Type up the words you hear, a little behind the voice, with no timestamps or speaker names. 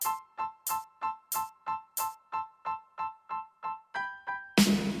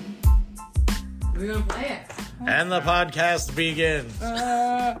We're gonna play it. And the podcast begins.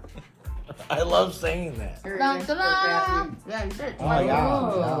 I love saying that. Yeah, you said. Oh my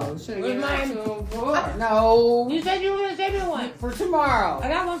God. Where's mine? No. You said you were gonna save me one. For tomorrow. I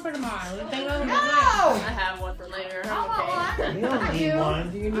got one for tomorrow. Take another No. one. I have one for later. I'm okay. You don't need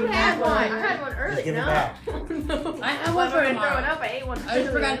one. Do you I need had one. one? I had one early. Just give it no. back. No. I have Well, one for I'm tomorrow. throwing up. I ate one. I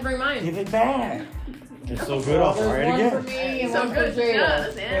just forgot to bring mine. Give it back. It's so good. I'll try it There's one for again. me and So one for good. Jada. Yeah,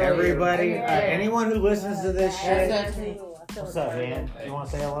 that's it. Everybody, anyone who listens to this shit. That's it. What's up, man? You want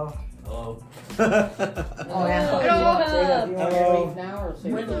to say hello? Oh, Hello. yeah. Hello. Jada, do you want to Hello. leave now or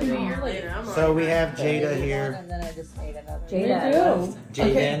say Wait till a something? year later. I'm So we have Jada here. And then I just ate another. Jada.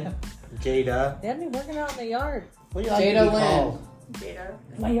 Jaden. Jada. They had me working out in the yard. What do you like Jada to be Lynn. called? Jada.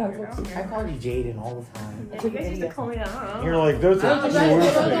 My yard looks. I call you Jaden all the time. Yeah, you guys used to call me that. I don't know. You're like, that's I a was cool like, word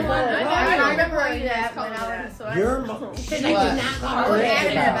those for are the me. ones- I remember you that when I was so You're Because I What? did not call I her was Jada.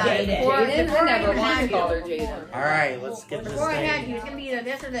 asking about it before. Jaden? I Before never even once had called her you. Jada. All right, let's get this Before I had thing. you, it's gonna be either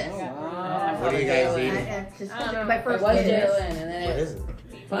this or this. What do you guys eat? Just I don't know. my It first was kid. Jada Lynn, and What then is it?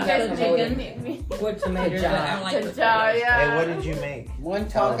 You got guys promoted. chicken with tomatoes. I don't like the Yeah. Hey, what did you make? one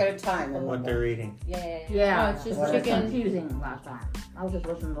talk at a time. and What they're eating? Yeah. Yeah. Oh, it's just Well, chicken. confusing last time. I was just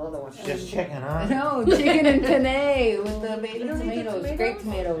listening to the other one. Just chicken, huh? No, chicken and penne with the baby tomatoes, grape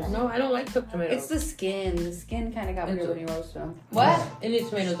tomatoes. No, I don't like cooked tomatoes. It's the skin. The skin kind of got weird when you roast them. What? Any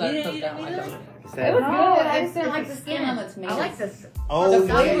tomatoes I cooked, I don't like them. Is It that- was No, good. I just didn't it's like the the skin skin on the tomatoes. I like this. Oh, The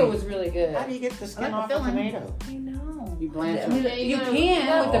yeah. flavor was really good. How do you get the skin I like off the a filling. tomato? I know. You I blanch mean, them. You gotta-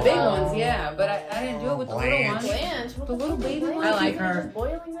 can with the big Oh. ones, yeah, but I didn't do it with the little Blanch. ones. Blanche. What The little fuck is baby blanch? ones. I like You her. just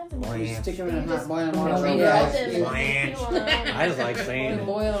boiling them and You Blanche. stick them in a hot boiling No, water. read real it. fast. Blanche. I just like saying it.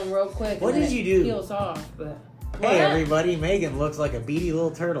 Boil them real quick. What and did then you it do? Peels off, but Hey, everybody. Megan looks like a beady little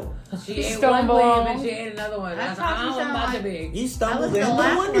turtle. She ate Stumble. one leaf and she ate another one. That's That's how she how I'm sound about to like. be. You That stumbled was in. the No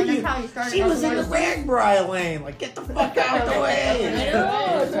last wonder one. you. That's how you started. She was in the That's why- ragbri lane. Like, get the fuck out the I way.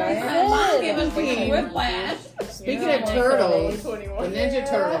 know. Right. My mom gave us freaking whiplash. speaking Yeah, of like turtles, the 21. Ninja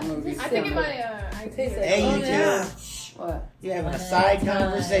Turtle movies. I think in my Hey, you yeah. two. What? You're having a side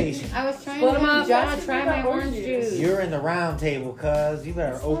conversation. I was trying Split to 'em have up. John try my orange juice. You're in the round table, cuz. You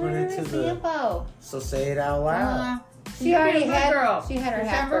better open it to the. So say it out loud. She already Good had. girl. She had her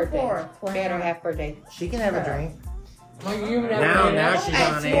half December birthday. 4th. She had her half birthday. She can have a drink. Like, you never Now, did now that. she's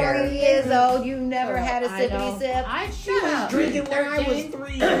At on 20 air. years old, you never had a I sippity know. sip. She was drinking when I was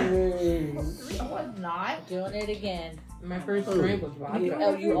 3. I was not. Doing it again. My first drink was vodka.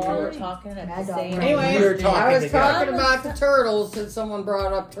 Oh, you all were talking at the same Anyway, We were talking I was together. talking about the turtles since someone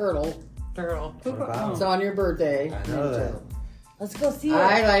brought up turtle. Girl. What about? It's on your birthday. I know that. Let's go see it.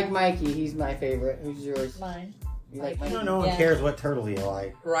 I like Mikey. He's my favorite. Who's yours? Mine. You like You Mikey? know, no one Yeah. cares what turtle you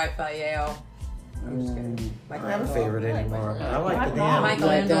like. Raphael. I'm just kidding. I don't have a favorite anymore. I like the You damn. like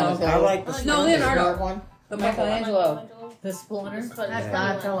Michelangelo. Donatello? I like the. No, The Leonardo. smart one? The Michelangelo. The Splinter. That's Yeah.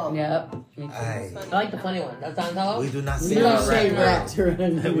 Donatello. Yep. Aye. I like the funny one. That's Donatello? We do not We say don't the say rat rat.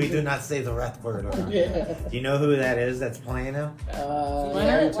 word. We do not say the rat word. Yeah. Do you know who that is that's playing him?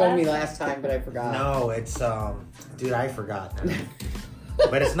 You told me last time, but I forgot. No, it's dude, I forgot.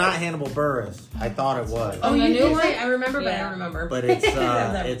 But it's not Hannibal Buress. I thought it was. Oh, the you new did one? say I remember, but I Yeah. don't remember. But it's Makes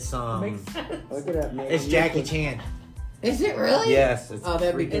Look it up, man. it's Jackie Chan. Is it really? Yes, it's Oh,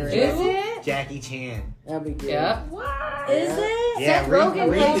 that'd be freaking great. Is it? Jackie Chan. That'd be good. Yep. Is it? Yeah, Seth read,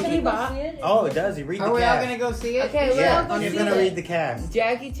 Rogen read plays the. Bebop. Oh, it does. He read Are the we all cast. gonna go see it? Okay, well, Yeah, let's he's see gonna it. read the cast.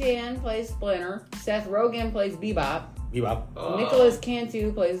 Jackie Chan plays Splinter. Seth Rogen plays Bebop. You up? Nicholas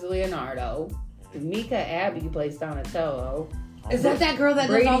Cantu plays Leonardo. Mika Abbey plays Donatello. Is that girl that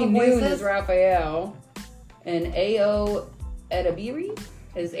does all Brady the Moon is voices? Raphael. And Ao Edabiri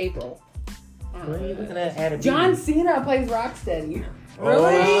is April. What are you looking at? John Cena plays Rocksteady.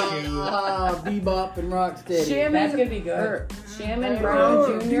 Oh, Bebop and Rocksteady. That's Shaman, gonna be good. Shaman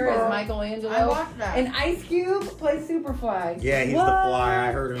Brown Jr. is I Michelangelo. watched that. And Ice Cube plays Superfly. yeah, he's the fly.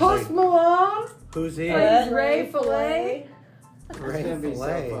 I heard him Post say. Malone Who's he? plays Ray Fillet. It's gonna be so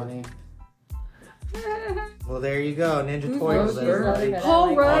Filet. funny. Well, there you go. Ninja Who's Turtles. those Everybody.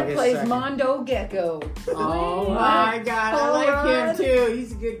 Paul Rudd August plays 2nd. Mondo Gecko. Oh my god, Paul I like Rudd. him too.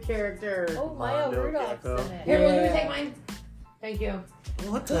 He's a good character. Oh, Maya Mondo Rudolph's Gecko. in it. Here, will you Yeah. take mine? Thank you.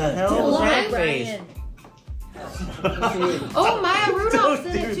 What the hell is that face? Ryan. Oh, Maya Rudolph's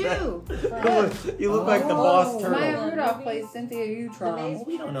Don't in it do that. too. You look like the boss turtle. Maya Rudolph plays Cynthia Utron.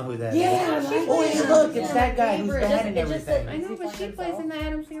 We don't know who that is. Yeah, she Oh, plays yeah, look, it's that guy who's bad and everything. I know, but she plays in the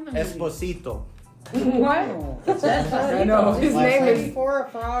Adam Sandler movie. Esposito. What? I know. His name is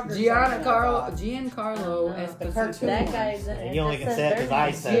Giancarlo Esposito. That guy's in it. You only That can says say it 'cause their I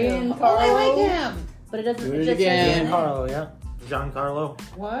name. said it. Oh, I like him. But it doesn't. Do it just again. says- Giancarlo, yeah. Giancarlo.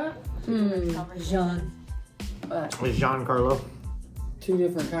 What? Jean. With Giancarlo. Two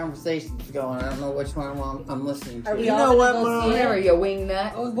different conversations going. I don't know which one I'm listening to. Are we You all know gonna what, go Mom? see it? Whatever, you wing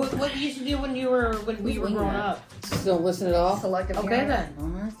nut. Oh, what you used to do when you were growing up? Still listen it all? Selective Okay hearing. then. All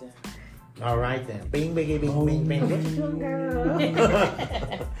right then. All right then. Bing, bing, bing, bing, bing. What you doing, girl?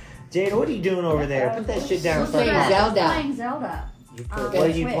 Jada, Jada, what are you doing over there? Put that shit down. We're playing Start Zelda. Playing Zelda. What are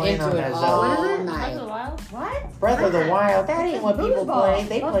you playing on Into it that all Zelda? night. What? Breath of the Wild. That ain't what people Football. play.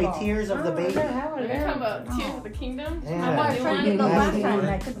 They play Football. Tears of the Baby. Are you talking about Tears of the Kingdom? Yeah. I was trying to get the Yeah. last time and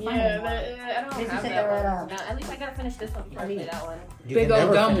I couldn't find Yeah, it. I don't Did you have set that that one. right up? No, at least I gotta finish this one before I play that one. You Big can old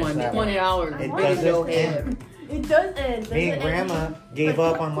never dumb finish one, that $20. It Big doesn't old head. end. It does end. Me and doesn't Grandma end. gave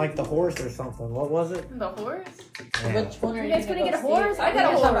up on like the horse or something. What was it? The horse? Yeah. which one are You you guys gonna get a go see? horse? I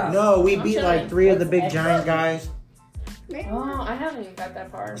got a horse. No, we I'm beat chilling. like 3 of the big giant guys. Oh, I haven't got that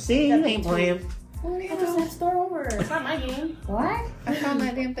far. See, you ain't playing. I just said store over. It's not my game. What? I found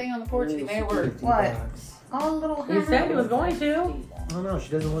that damn thing on the porch. It may have worked. What? All little He said he was going to. Oh no,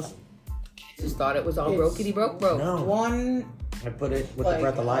 she doesn't listen. Just thought it was all It's- brokey broke. No, One, I put it with Like, the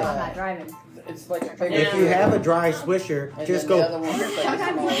breath of I'm life. not driving. it's like a big If you have a dry swisher, and just then the go. other one is like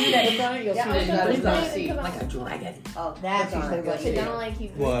Sometimes small. you do that. Look on it, you'll Yeah, see I was there's not gonna as much say, seat. because Like a dragon. Oh, that's usually That's what Sit you down do. like you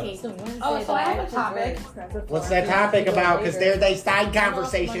What? Wednesday, Oh, so I have a topic. What's that topic about? Because they're they side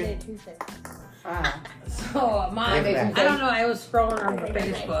conversation. Ah. So mine, Give it back. I don't know. I was scrolling on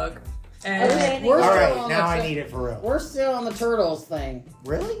Facebook, and We're All still right, on now the I tu- need it for real. We're still on the turtles thing.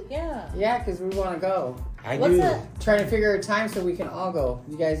 Really? yeah. Yeah, because we want to go. I What's do. that? Trying to figure a time so we can all go.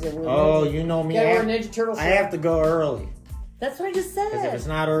 You guys that were Oh, Ninja. you know me. Yeah, I we're have, Ninja Turtles. I have to go early. That's what I just Because if said. it's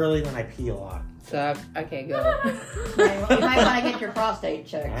not early, then I pee a lot. So I can't go. You might want to get your prostate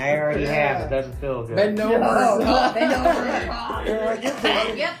checked. I already have. It doesn't feel good. Bend over. No, bend over. They're like, you're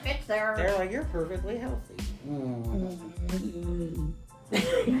perfect- Yep, it's there. They're like, you're perfectly healthy. Mm.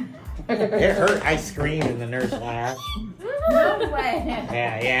 It hurt. I screamed and the nurse laughed. No way.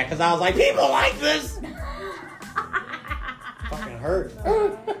 Yeah, because I was like, people like this. Fucking hurt.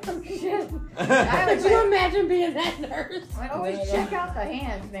 Could you imagine being that nurse? I always check out the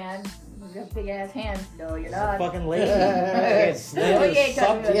hands, man. You got big ass hands. No, you're not. Fucking lady. It's Oh, you ain't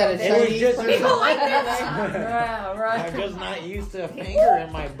something. talking You got a about It was Chinese just. People like this. Yeah, right. I'm just not used to a finger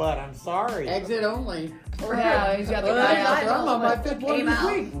in my butt. I'm sorry. Exit only. Yeah, he's got the Well, guy out there. I'm on my fifth one Came this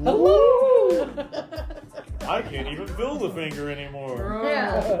out. week. Hello. I can't even feel the finger anymore.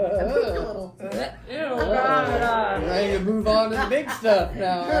 Yeah. Oh. Ew. Ready to move on to the big stuff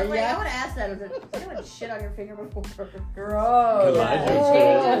now. Wait, I Are ya? would have asked that. Has anyone shit on your finger before? Gross. I do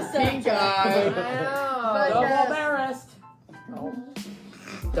Oh, too. pink eye. But, Double embarrassed.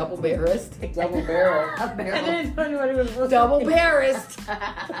 Double barrest. Double barrel. A I barrel. didn't tell you what he was supposed Double to barrest. And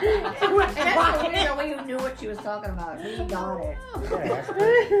that's the weird way you knew what she was talking about. We got it.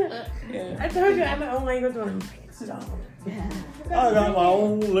 I told you I'm my own language when I'm stoned. I got my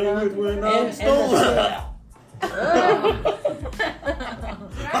own language when I'm And- stoned.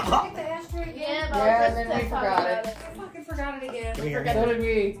 Yeah, and then we forgot it. I fucking forgot it again. Give me your So did we.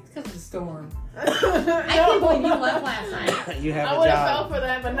 It's because of the storm. I can't believe you left last night. You have I a would have fell job. for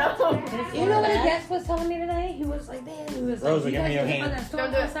that, but no. You know what a guest was telling me today? He was like, man, he was Rosa, like, you give me guys your came on hand. that storm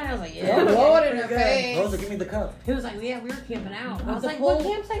Don't do it. last night? I was like, Don't yeah. blow it in her Pretty good. face. Rosa, give me the cup. He was like, yeah, we were camping out. I was the like, pool. what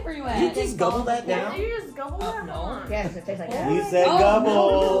campsite were you at? Did you just gobble that Yeah, down? you just gobble that? No. Yes, it tastes like that. You said Oh,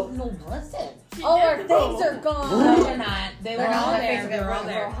 gobble. No, listen. Oh, our things are gone. No, they're not. They were They're all not. there. They were all Real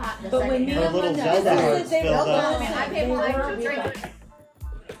there. hot in a But when second. me Her and little Linda, Zelda hearts they filled were up. I they came were home to beautiful. drink.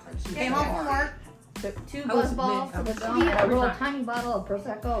 Came home from work. Took 2 I was buzz balls to mid- the dome and a real tiny bottle of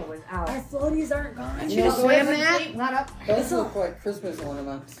Prosecco was out. Our floaties aren't gone. You know, swim Sleep, not up. Those look like Christmas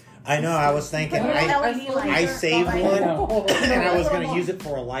ornaments. I know. I was thinking. Put an I LED light. I saved Oh, one, No. and I was gonna use it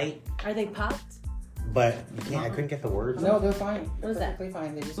for a light, Are they popped? but you can't. I couldn't get the words. No, they're fine. What is that? Perfectly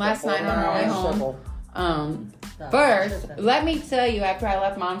fine. They just Last got night on our way around home. circle. First, let me tell you, after I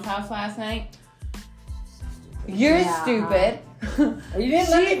left Mom's house last night, you're Yeah. stupid. You didn't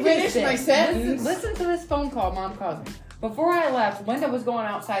let me finish my Listen, sentence. listen to this phone call Mom calls me. Before I left, Linda was going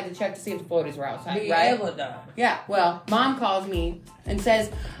outside to check to see if the floaties were outside, right? Yeah, well, Mom calls me and says,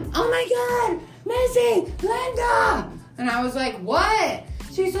 "Oh my God, Missy, Linda!" And I was like, "What?"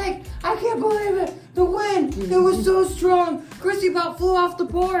 She's like, "I can't believe it. The wind, it was so strong. Chrissy about flew off the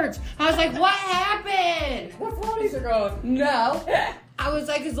porch." I was like, "What happened?" The floaties are gone. No. I was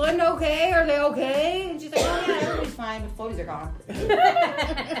like, is Linda okay? Are they okay? And she's like, oh yeah, everybody's fine, but floaties are gone.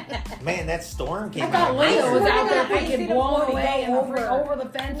 Man, that storm came I out. thought Linda was out there I seen freaking it blown float away away over the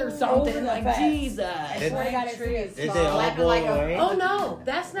fence or something. the Like, fence. Jesus. I swear to God, it's trees. Did they all Flapping blow like a- away? Oh no,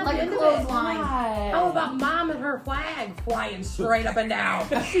 that's not Like the a end of it. clothesline. How about Mom and her flag flying straight up and down?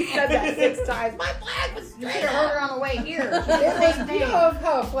 She said that 6 times. My flag was You should straight have heard up. her on the way here. She did the same You thing. know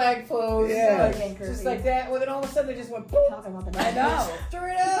how a flag flows? Yeah. Just like that. Well, then all of a sudden they just went boop, Talking about the I know.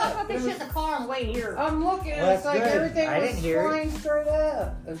 straight Talk up. about this shit in the car on the way here. I'm looking and Well, it's that's like good. everything I was didn't hear it. flying straight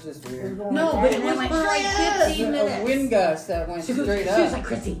up. It was just weird. No, but it And was it went for like straight up. 15 A minutes. wind gust that went She was straight like, up.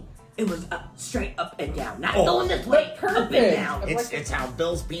 Chrissy, it was up, straight up and down. Not Oh. going this way, up and Perfect. down. It's how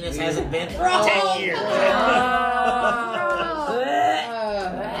Bill's penis hasn't been in Oh, 10 years.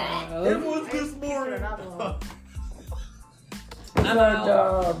 It was this morning. I'm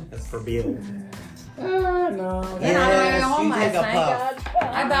out. That's for Bill. no. Then I went Yes, home you last take a night. puff. I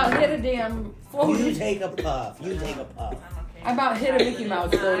about hit a damn You floaty. take a puff. You take a puff. I about hit a Mickey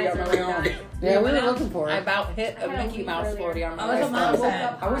Mouse floaty on my way home. Yeah, we were looking for I it. about hit a Mickey Mouse floaty on my way That's what Mom home.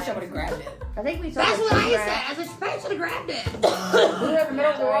 said. I wish I would have grabbed it. I think we saw That's the what I tree said. wrap. I said, I should have grabbed it. We were in the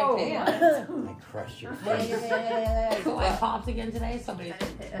middle of the road. I crushed your face. So I popped again today. Somebody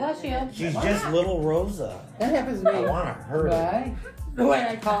bless you. She's just little Rosa. That happens to I me. want to hurt her. Why? The way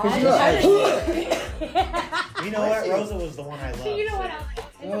I called. Cause You know what? Rosa was the one I loved. You know what?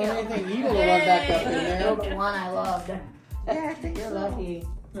 Well, anything evil will run back up in You're there. the one I loved. Yeah, I think You're lucky.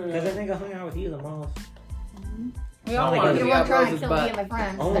 Because I think I hung out with you the most. We all Only wanted because to You be weren't out trying to Rose's kill me and butt. my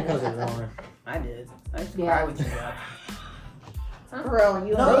friends. Only because of Ron. I did. I used to Yeah. cry with you. For real,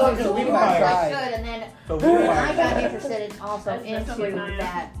 you No, and because we you were were tried. good, and then But we when were I got interested also into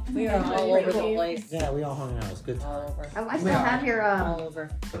that. We are all over the place. Yeah, we all hung out. It was good. All over. I still have your, All over.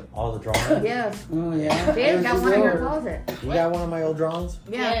 All the drawings. yes. Oh, yeah. Dave's got one in your Yours. closet. You got one of my old drawings?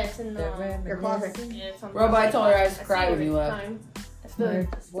 Yeah. it's in Your closet. Robo, I told her I used to cry when you left.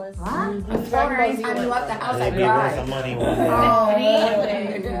 What? I'm I told her anytime you left the house, It'd I'd be worth cry. the money one day.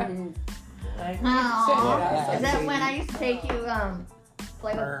 Oh, is that when I used to take you,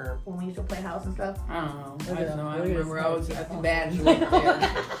 play with, when we used to play house and stuff? I don't know. I don't know. I remember I was bad. She wasn't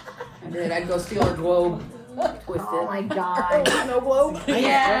there. I did. I'd go steal her globe, twist Oh it. my god. No globe.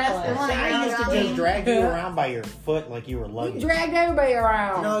 Yes, the one I used to I just drag you around by your foot like you were You luggage. dragged everybody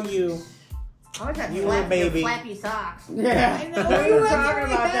around. No, you. I always had You were a baby. flappy socks. Yeah. I know. We were talking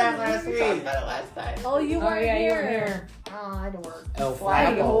about that last We talked week. about it last time. Oh, you weren't yeah, you here. were here. Oh, I had to work. El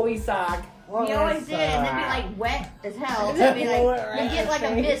Flappy Flappo. holy sock. We always did, and it'd be like wet as hell. It'd be like, you get like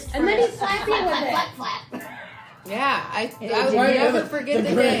a mist. And then from he'd it. slap you with it. Flap, flap, flap. Yeah, I Did will you never ever- forget the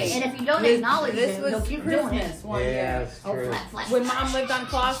the Grinch. day. And if you don't This- acknowledge this it, was they'll keep doing it. Christmas one Yeah, year. it's Oh, true. flap, flap. When Mom lived on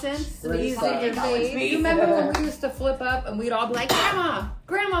Clawson's, Really we used sucks. to you remember when we used to flip up and we'd all be like,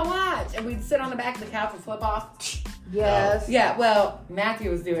 Grandma, watch! And we'd sit on the back of the couch and flip off. Yes. Yeah, well, Matthew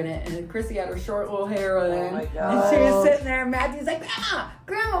was doing it, and then Chrissy had her short little hair on, my and God. she was sitting there, and Matthew's like,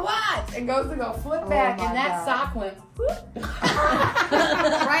 Grandma, watch! And goes to go flip back, my and that God. sock went whoop,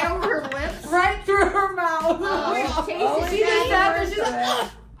 Right over her lips. right through her mouth. Oh, We- she's chasing she just sat there, she's like,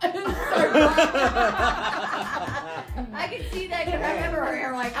 and I can see that because I remember her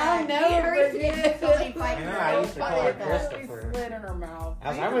hair like I'll that. never Me and Reese forget get so many it. fights. I know, I used to call her Christopher. Split in her mouth. I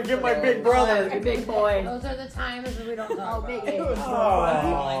was like, I'm gonna get my big brother. Your big boy. Those are the times that we don't Oh, talk big about. age.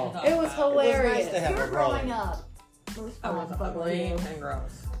 Oh. It was hilarious. nice to have You were a brother. growing up. It was I fun. was ugly and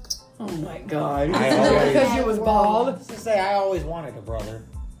gross. Oh my god. I always- Because you was bald. Let's just say I always wanted a brother.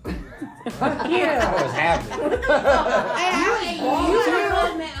 Fuck you. I was happy.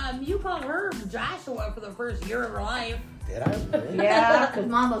 You called her Joshua for the first year of her life. Did I? Really? Yeah, because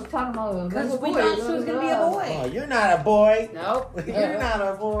Mom was talking about Because we thought she was going to be a boy. Oh, you're not a boy. Nope. You're not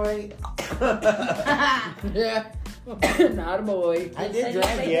a boy. Yeah. Not a boy. I They did said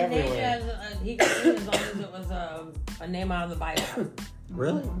drag they you could name everywhere. as, he could name as long as it was a name out of the Bible.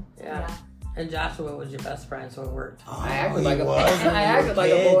 Really? Yeah. And Joshua was your best friend, so it worked. Oh, I acted he like a was when I we acted were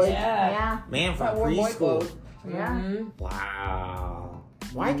like a kids. boy. Yeah. Man from I wore boy preschool. clothes. Yeah. Mm-hmm. Wow.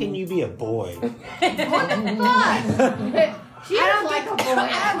 Why can you be a boy? What the fuck? She was like a boy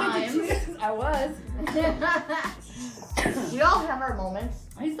at times. I was. We all have our moments.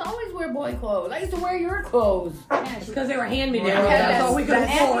 I used to always wear boy clothes. I used to wear your clothes. Yeah, It's because they were hand-me-downs. Yeah, That's all we could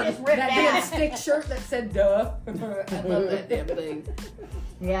that's- afford. just ripped That damn down. stick shirt that said duh. I love that damn thing.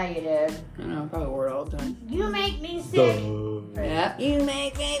 Yeah, you did. I know, I probably wore it all the time. You make me sick. Duh. Yeah. You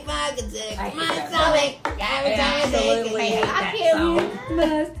make me fucking sick. I hate My that stomach. I absolutely hate I that can't song.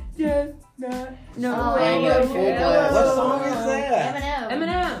 Must just not No way. What song is that?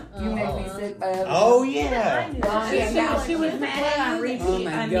 Eminem. You make me sick by Eminem. Oh yeah. She was mad at you. Oh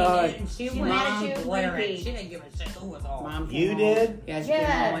my God. She Mad went at on you, blaring. repeat. She didn't give a shit who was on. Mom You came did? home. Yeah, she came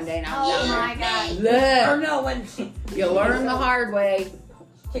home one day and I was Oh yelling. my god. Or Look, no, when she you learn the hard way.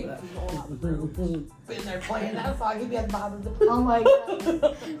 kicked people off the roof. Been there playing that song. He'd be at the bottom of the Oh my god.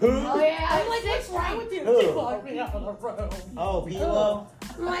 Who? Oh yeah. I'm like, what's wrong with you? Who? She locked me out of the room. Oh, Pilo.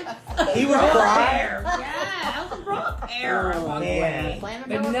 I'm like, He was raw crying. hair. Yeah, I was a raw hair. Oh, man. Slam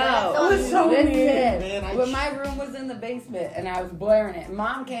But it no, It was so listen, Man, when my room was in the basement and I was blaring it,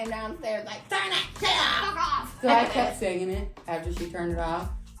 Mom came downstairs like, turn that shit off. So I kept singing it after she turned it off,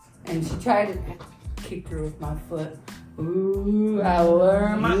 and she tried to kick her with my foot. Ooh, I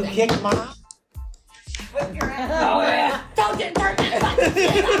learned my You kicked my. Whip your ass. Oh, yeah. Don't you turn that fucking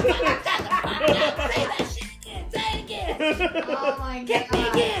shit off. Say that shit again. Say it again. Oh my god. Kick me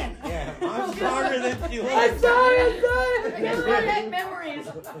again. Yeah, I'm stronger than you. I'm sorry. You're running memories.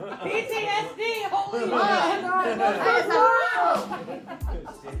 PTSD, holy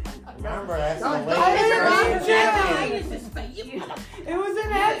Remember, that's the Don't lady. do It was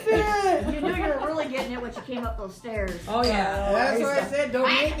an accident. You knew you were really getting it when you came up those stairs. Oh, yeah. That's what I said. Don't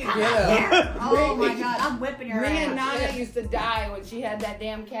make me get up. Oh my god, I'm whipping your Me ass. and Nana used to die when she had that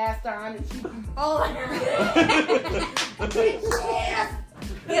damn cast on and she Oh, It takes us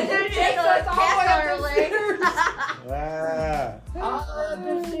all the way up the stairs. Wow. all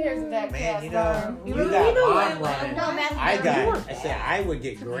the stairs with that Man, cast you know, on. you know got what? mom running. No, man, I you got. were I said I would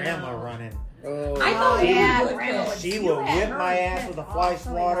get grandma running. Oh, I thought you yeah, would grandma quit. She would whip my ass with a fly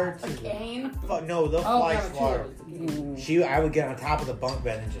swatter. A cane. No, the Oh, fly grandma, swatter. too. I would get on top of the bunk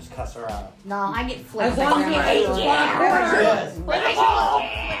bed and just cuss her out. No, I get flipped. As long as you ate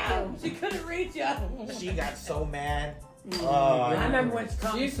Yes. She couldn't reach you. She got so mad. I Oh, remember when she She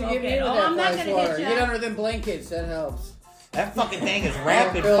came used to give me oh, that I'm not fly gonna swatter. hit Get you. under them blankets. That helps. that fucking thing is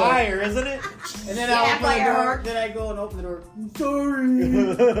rapid Really? fire, isn't it? And then Yeah, I open the fire. door. Then I go and open the door. I'm sorry.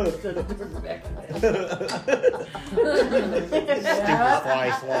 Stupid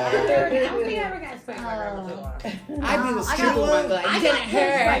fly swatter. I don't think I ever got spanked by grandma too long. I'd be the I stupid got- one, but I didn't My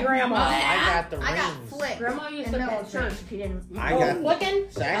hurt. grandma. I got the I got rings. flicked. Grandma used in to the call church if you didn't. I got. Flicking?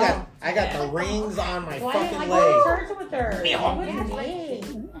 So I got the rings on my Why didn't I fucking go to leg. church with her? What did you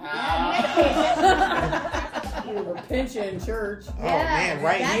mean? You were pinching in church. Oh man,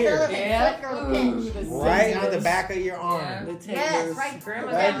 right that's here. The little Yeah. flick or the pinch. Right on the back of your arm. The Yes, takers. right.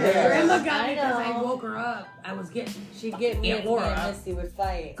 Grandma Right got there. Grandma got me I because I know. woke her up. I was getting. She'd get me Yeah, and Laura. Misty would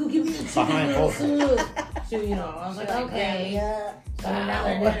fight. Go give me the Behind chicken both. soup. She, you know, I was like, okay. Yeah. So then now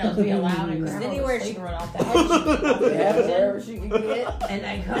they're doing it, I'll be allowed, and grandma Anywhere was she- sleeping right off the Yeah, head. wherever she could get. And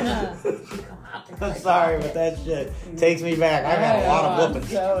I come up, she come out there. I'm sorry, but that shit takes me back. I got a lot of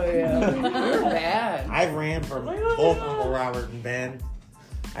whoopings. You're bad. I ran from both Uncle Robert and Ben.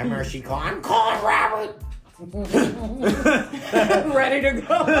 I remember she called, I'm calling Robert. Ready to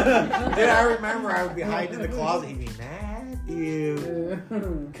go. And I remember I would be hiding in the closet. He'd be, Matthew,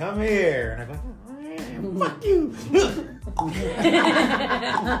 come here. And I'd go, fuck you.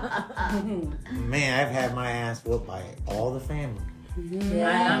 Man, I've had my ass whooped by all the family.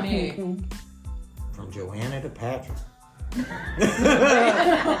 I mean, From Joanna to Patrick. To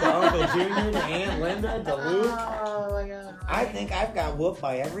Uncle Junior, to Aunt Linda, to Luke. Oh my god. I think I've got whooped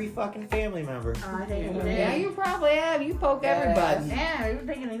by every fucking family member. I think you Yeah, did. you probably have. You poke everybody. Yeah, you were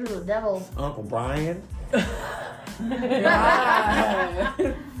thinking he was the devil. Uncle Brian.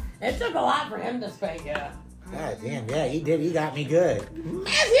 it took a lot for him to spank you. God damn, yeah, he did. He got me good. No,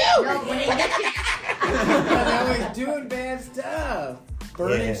 when he gets you. I was doing bad stuff.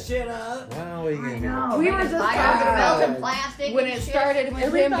 Burning Yeah. shit up. Well, what are you I gonna do? know. We were making just fires, talking about melting plastic. When and it shit. started with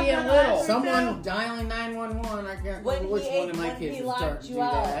Every him time being I little. laugh, Someone dialing 911. I can't When remember which he one of ate- my when kids he was locked starting to you do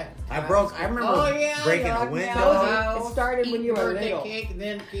out. that. I remember Oh, yeah, breaking you a locked me window. out. It started when you were birthday little. cake,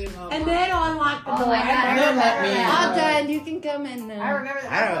 then came up. And then unlocked the Oh door. my God, I remember let me that. out. All done. You can come in now. I remember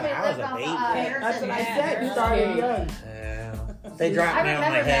that. I was Somebody a lived off baby. That's what I Yeah. said. You started young. Yeah. They dropped I me on my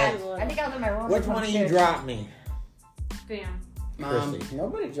remember head. that. I think I was in my room. Which one of you dropped me? Damn. Mom, Chrissy.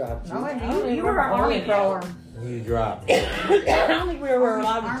 nobody dropped you. No, you were an army thrower. You dropped me. I don't think we were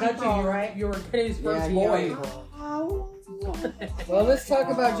allowed to Army touch you. crawl, You were, right? you were Kitty's Yeah, first you boy. Well, let's talk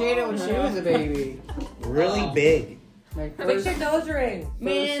about Jada when she was a baby. Really big. My Fix first, your nose ring.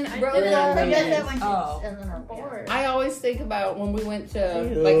 Man, She bro, does that when she's Oh. in her board. I always think about when we went to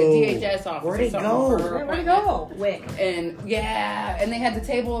Ew. like a DHS office Where'd or it something go? for her Where'd it appointment. go? Wick. And yeah, and they had the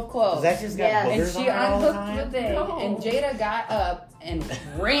table of clothes. That just got Yes. And boogers she on it all the unhooked the time? thing, No. and Jada got up and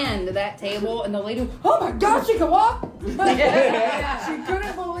ran to that table, and the lady, oh my God, she can walk! She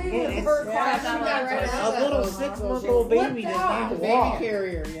couldn't believe it. Her class. A little 6-month-old baby just The need to baby walk.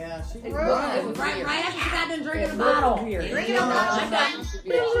 carrier, yeah. She It was. was Right after she got done drinking the bottle. bottle. Drinking a bottle.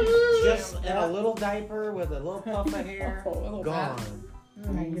 Just in a little diaper with a little puff of hair. Gone.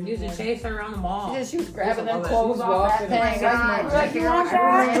 Used to chase her around the mall. She was grabbing them She clothes was off that walking thing. and Like, you want I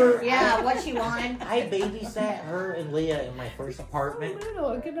that? remember Yeah, what she wanted. I babysat her and Leah in my first apartment. Little,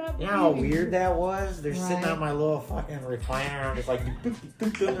 I could not You know how believe it. weird that was? They're sitting Right. on my little fucking recliner. I'm just like,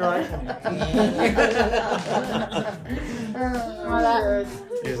 they're like,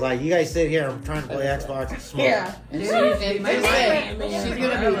 He's like, you guys sit here. I'm trying to play Xbox and smoke. Yeah. And she's gonna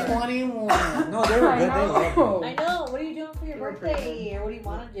be 21. No, they were good. They loved me. I know. What are you doing for your birthday? Or what do you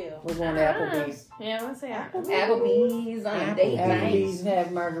want to do? We're going to Applebee's. Yeah, I want to say Applebee's. Applebe's on a date night. Applebee's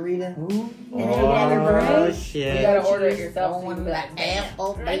have margarita. Oh, shit. You gotta order it yourself. So you Going can be like, to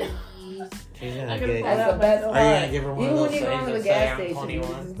Applebee's. She's gonna gonna get. pull that's the best Are you part. gonna give her one Even of when those you go things to the that say gas I'm station,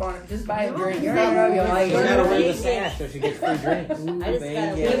 21? just buy a drink. You You're gotta like, She's you're gotta wear the like, sash so she gets free drinks. I just gotta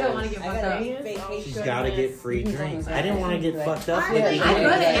Vegas. wait. I don't want to get fucked up. She's gotta get free drinks. I didn't want to get fucked up with Yeah, you. you I go to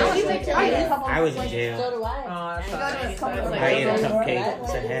Yeah. Applebee's. I was in jail. So do I. Oh, that's I I ate a cupcake and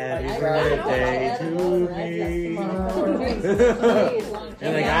said happy birthday to me.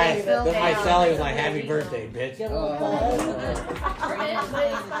 And the guy, then my celly was like, happy birthday, bitch.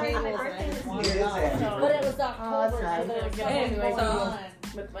 But it was October, so nice. there was Anyway, something so- going on.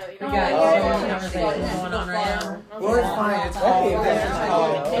 with my, Oh, guys, yeah. conversation going on right now. Well, it's fine. It's called, it's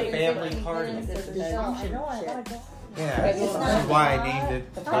called a family party. Yeah, this is why I named it.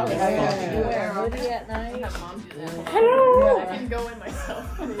 Family Movie function. at night. I can go in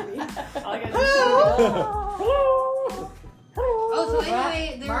myself, maybe. All I gotta do Oh, so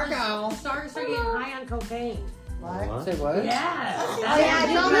anyway, they were Marco. starting getting high on cocaine. What? Say what? Yeah. Oh, yeah, I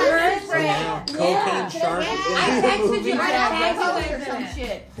told my So friend. now, cocaine shark. I texted you. I Post texted or you some that.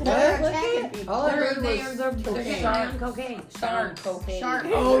 shit. What? All All I heard They're was getting high on cocaine. Shark cocaine. Shark.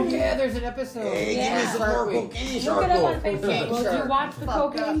 Oh yeah, there's an episode. Hey, give me some more cocaine Look shark. it up on Facebook. Cocaine Did you shark. watch the Fuck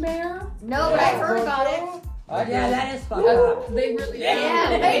Cocaine up. Bear? No, but I heard about it. Yeah, that is fucked up. They really Yeah,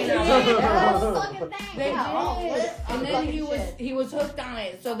 did. they did. The whole fucking thing. They Yeah, all did. lit on And then fucking shit. he was hooked on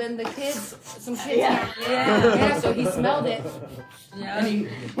it. So then the kids, some shit. Yeah. Yeah. So he smelled it. Yeah. And he,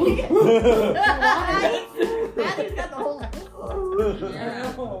 Matthew's got the whole.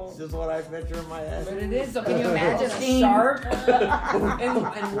 It's just what I picture in my head. but it is. So can you imagine a Steam. shark? And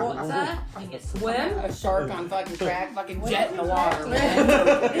water, like it swim. A shark on fucking crack, fucking jet in the water. Man.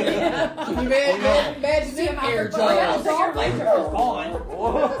 Imagine him out there.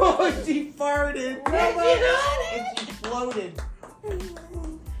 Oh, she farted. And she floated.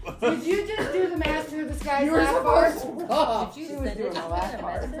 Did you just do the Master of the Skies You were last part? supposed to. Oh, She was doing the last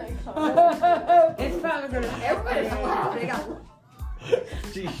part. It's probably gonna. Everybody's allowed. They got.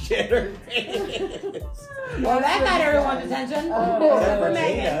 She shit her pants. Well, that got everyone's attention. Except for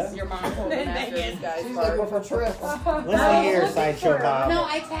Jada. Your mom told the Master of the Skies she's like, part. well, for trips. Listen here, Sideshow Bob. No,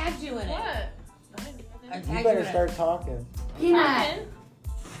 I tagged you in it. What? I tagged You you better in it. start talking. Peanut.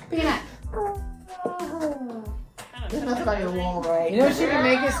 Peanut. There's nothing on your wall, right? You know she can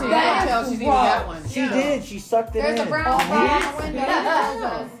make it so you can't tell she's even got one. She did. She sucked it There's in. a brown spot on the window.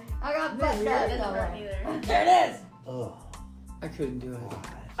 I got butt that somewhere. There it is. Ugh. I couldn't do it.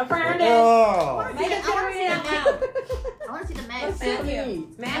 I found it. Oh. Make it I read out loud. want to see the Let's Meg. see me. I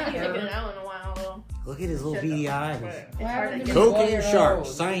haven't Matthew. taken it out in a while, though. Look at his little beady eyes. It's hard to get. Cocaine sharks.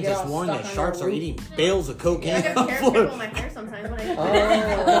 Scientists warn that sharks are eating bales of I cocaine got on hair floor. pickle in my hair sometimes when I.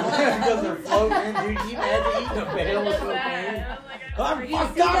 Because they're floating in. Dude, you imagine eating a bale of cocaine? I'm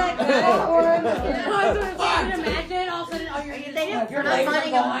fucked up. Imagine all of a sudden all your They didn't. your You're not legs are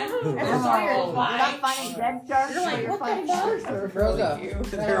finding gone. That's weird. Your You're whole not body. finding dead sharks. You're like, You're what the finding fuck? sharks. Rosa.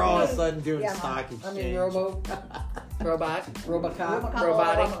 They're all of a sudden doing Yeah, stock I mean, exchange. Robocop, Robocop. robotic,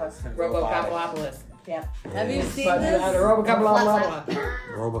 Robocopolopolis. Have you seen But this? Robocop, blah, blah, blah.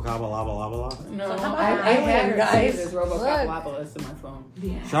 Robocop, blah, blah, blah, blah. No, So how I about had Ireland, her guys? save this Robocopolopolis in my phone.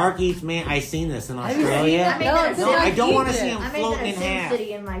 Shark eats man. I seen this in I Australia. made that No, I don't want to Eats see it. him I made floating in that Sim half.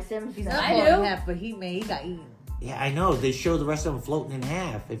 City in my Sims. I Not do. in half, but he got eaten. Yeah, I know. They show the rest of them floating in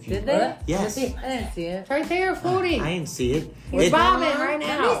half. If you Did they? Yes. I didn't see it. Right there, floating. I didn't see it. He's It- bobbing right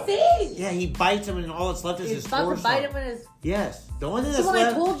now. yeah, he bites him, and all that's left is He's his about to torso. bite him in his. Yes, the only thing That's that's what I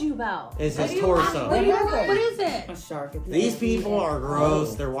left told you about. is his What torso. is it? A shark. These people are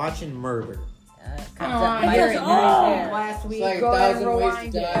gross. They're watching murder. Last week, It's like go ahead and 1,000 Ways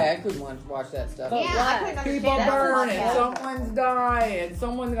rewind to it. Die. I couldn't watch that stuff. Yeah, I couldn't understand People that. burning, Yeah. someone's dying,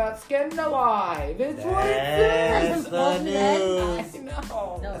 someone got skinned alive. It's what it That's says. the news. I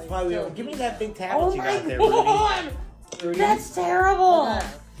know. That's why we give me that big tablet you got there, Rudy. That's terrible.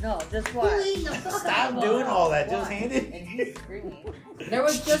 No, just what? Stop doing all that. Just hand it. There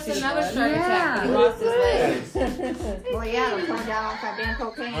was just another shark attack. He lost his legs. Well, yeah, they're coming down off that damn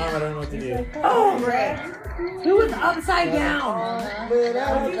cocaine. I don't know what to do. Oh, who was upside down? Flying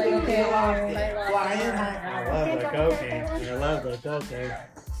high. I love the cocaine. I love the cocaine.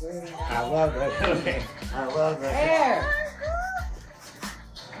 I love the cocaine. I love the cocaine. There.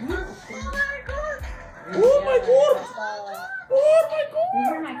 Oh my god! Oh my god! You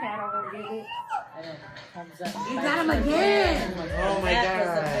hear my cat over here? You got him again. Oh my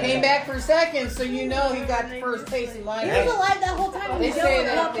god! Came back for seconds, so you know he got the first taste in life. He was alive that whole time. They say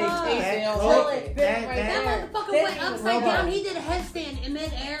that they taste it. That motherfucker went upside down. He did a headstand in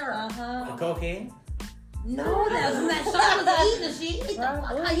midair. The cocaine? No, that shark was eating the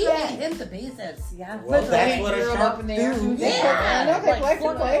shit. He ate him to pieces. Yeah. Well, that's what a shark in do. the air. Yeah. I know they like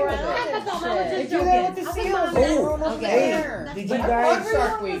to play with I it. thought Mama was They just do that with the joking. seals. Oh, They throw them up in the okay. air. Did you Like guys?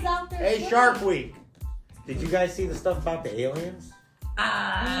 Shark Week. Hey, Shark Week. Did you guys see the stuff about the aliens?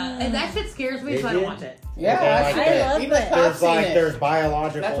 And that shit scares me, so I don't watch it. Yeah, Okay, I like see that. it. Even the cops There's seen like it. there's That's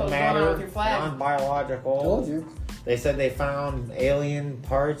biological what's going on matter, with your flag. non-biological. Told you. They said they found alien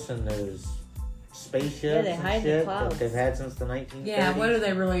parts and there's spaceships Yeah, they and hide in shit clouds. that they've had since the 1930s. Yeah, what are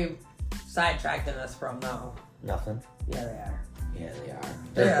they really sidetracking us from, though? Nothing. Yeah, they are. Yeah, they are.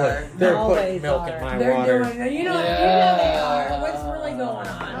 They They're, are. they're Always putting milk in are. my They're water. doing, you know they are. What's really going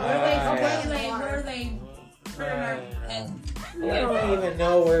on? What are they? You don't even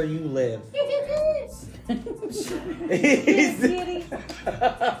know where you live.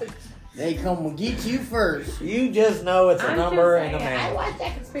 They come and get you first. You just know it's a I'm number just and a saying, I man. watch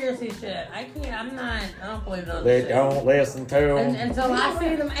that conspiracy shit. I can't. I don't believe none of They shit. don't listen to them. Until I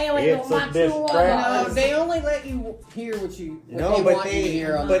see them aliens It's a watch distraction. No, they only let you hear what they No, want but you to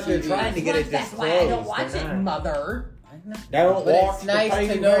hear on but the they're TV. trying to get it That's why I don't disclosed. watch They're it, not. mother. Don't But walk it's nice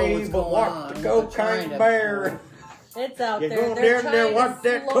the to know pain what's but going walk on. the They're trying cocaine to- bear. It's out You there. go They're down there, trying watch to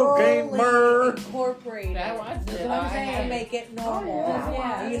that cocaine slowly burn. incorporate I it. watched it. And I'm saying. make it normal.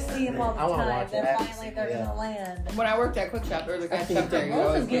 yeah. You see them all I the wanna time. watch Then that. finally they're Yeah. gonna land. When I worked at Quick Shop, there was a guy I stuck think there. they're He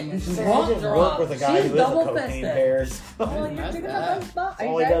always Rosa's gave me getting shit. I just work with a guy She's who is a double cocaine fisted. bear. Oh, you're That's picking bad. up those balls. Are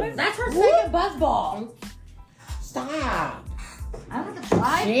All you he driving? That's her second buzzball. Stop. I want to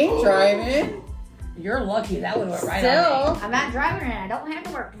try. She ain't driving. You're lucky. That would have went right on me. Still. I'm not driving and I don't have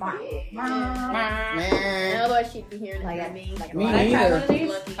to work tomorrow. Man. Otherwise she'd be hearing Like it a from me. Me Can I try one of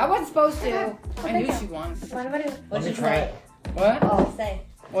neither. these? I wasn't supposed to. I knew she won. Let me try it. What? Oh, say.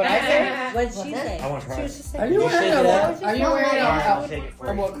 What I say? What did she say? I want to try it. Are you You wearing shake it out. Are you wearing Alright, I'll a shake it a for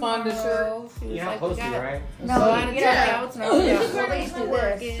you. Wakanda shirt? You're not supposed to, right? No, So you I gotta. out and I was Well, they used to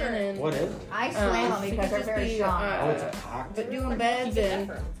work. and What is it? I slam them because they're very strong. Oh, it's a cocktail. but doing beds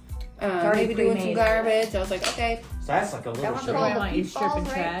and already maybe doing some pre-made. garbage. I was like, okay. So that's like a little one's sugar. called I want you Peach stripping balls,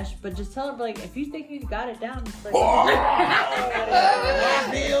 right? trash, but just tell her, like, if you think you got it down, just like, I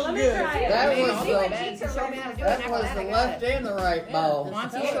feel let me good. try it. That was See my the cheeks are showing me how to do it. that and was after the that, I got left it. and the right ball.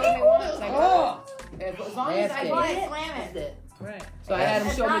 Once he showed me once, I got it. As long as I Nasty. Why did it, slam it? Right. so I had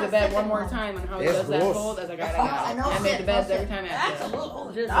him show me the bed one more time on how he It's does that gross. fold. I was like, I I got know it. I made the sit, beds no every sit. time That's after. a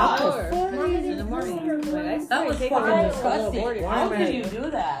little. Just Oh. in the morning. Like, I That was take them fine. in this little Disgusting. board. How can you do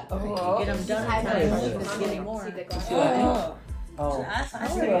that? Get them done in time. Just getting more. Oh. Oh. That's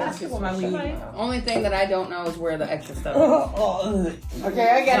why we. Only thing that I don't know is where the extra stuff is. Okay,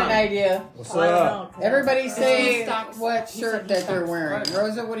 I got an idea. What's up? Everybody say stocks- what he shirt said he that they're stocks wearing. Carter.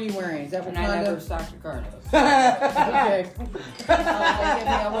 Rosa, what are you wearing? Is that And I never Wakanda? stocked the card. Okay. Give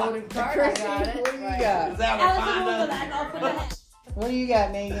me a loaded card. I got it. What do you got? Is that Wakanda? What do you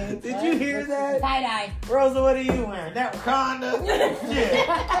got, Megan? Did you hear that? Tie-dye. Rosa, what are you wearing? That Wakanda? Shit.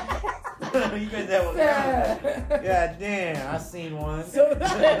 You guys have Wakanda. God damn, I seen one. So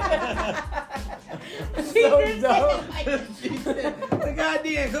dumb. She said,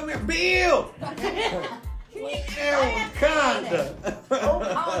 goddamn, come here, Bill! That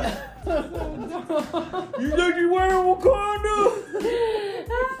Wakanda. You think you wearing Wakanda? Slam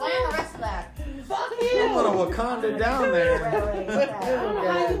the rest of that. Fuck You you. want a Wakanda down there. I don't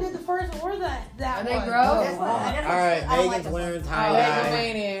know how you did the first or that Are they one. gross? Alright, Megan's wearing tie-dye.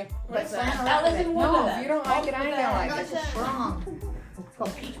 Megan. But slam the That rest was of in it. one of No, them. if you don't like it, I ain't gonna like This it. is strong. It's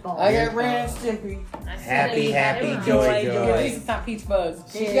called peach ball. I got Ren and Stimpy. Happy, happy, Joy, joy, At joy. least it's not Peach Buzz.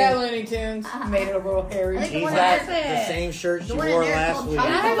 She's got Looney Tunes. Made it a little hairy. I think the She's one got in there- the same shirt she the one in wore there is last called week. I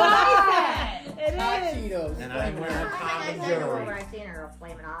like that. It's Hot Cheetos. And I'm wearing a Tom and Jerry. I seen her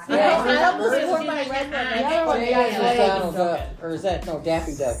flaming hot. Yeah, I almost wore my red one. Or is that, no,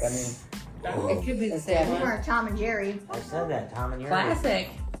 Daffy Duck, I mean. It could be the I'm same one. wearing Tom and Jerry I said that, Tom and Jerry. Classic.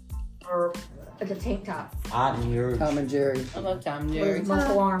 or the tank top Tom and Jerry. Tom and Jerry. I love Tom and with Jerry. his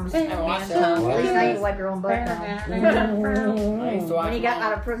muscle arms. I watched At Tom. What? least now you wipe your own butt now. I used to watch When he got them.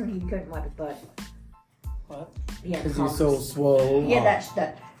 out of prison, he couldn't wipe his butt. What? Yeah, Because he's so swole. he had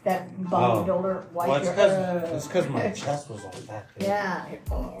that bodybuilder Well, wipe it's because my chest was like that. Yeah.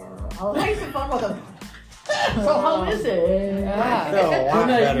 Oh, I used to fun with him. So how is it? Yeah. I feel a lot Good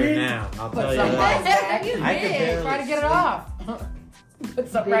better night. now. I'll Put tell you some that. back. You I could did. barely Try to get it sleep. off. Put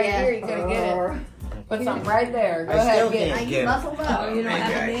something right here. You couldn't get it. Put something right there. Go I still ahead, get can't it. You get it. muscled up. You know what Maybe I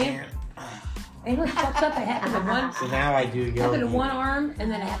happened to me? can't. It was fucked up. It happened to one. So now I do Happened to yoga. one arm,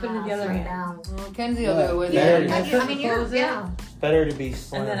 and then it happened to the other Straight hand. down. Well, Kenzie will do it with you. There it I is. mean, you're, yeah. It's better to be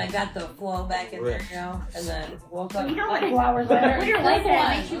slim. And then I got the flow back in there, Rich. you know, and then woke up You know a what? couple hours later. When you're like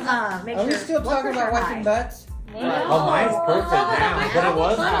that, it makes you make Are we sure still blood talking about pressure wiping high. butts? Oh, mine's perfect now, but it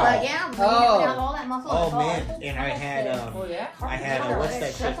was But hot. yeah, when Oh. you have all that muscle. Oh it's all- man, and I had Oh, yeah? I had what's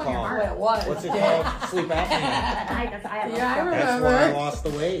that shit That's on your called? heart. It was. What's it called? Sleep apnea. I have Yeah, I That's why I lost the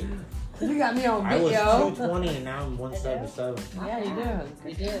weight. You got me on I was video. 220 and now I'm 177. Yeah, you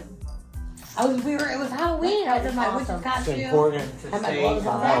did. You did. It was Halloween. I was in my witch's Awesome. It's costume. important to And my say. gloves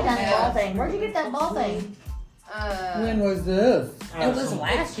on. That kind of ball thing. Where'd you get that ball thing? When was this? It was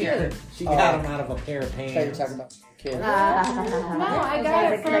last year. She got them out of a pair of I thought you were pants. talking about kids. No, I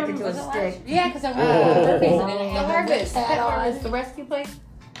got it connected from to a stick. Yeah, because I Oh. went to the Harvest. Pet Harvest, the rescue place.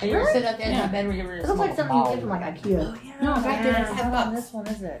 And you were sitting up there in my bed where you were It just looks like smoking something you ball. get from like IKEA. No, back then it's $10. This one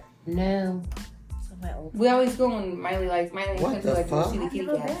is it? No. my old. We always go when Miley and What Kenzie the like to go fuck? see the I've kitty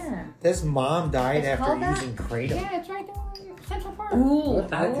never cats. been. This mom died It's after called that? using kratom. Yeah, it's right there in Central Park. Ooh, What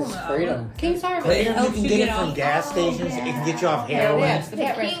the heck is freedom? King's Harvest. Kratom, you helps can you get get it from off- gas stations. It can get you off Yeah, heroin. yeah, it's the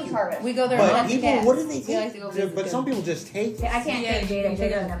Yeah, pet King's rescue. Harvest. We go there But and people, cats. what do they We like to take? go visit But them. some people just take Yeah, it. I can't take Jada. You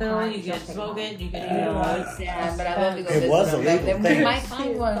take Jada a enough pill, time. you She'll can take smoke one. it, you can Yeah, it's sad, but I love to go It visit was a them. legal Then thing. we might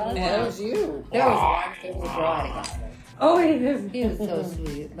find one. That was you. There was one. There was a girl. Oh, it is. He was so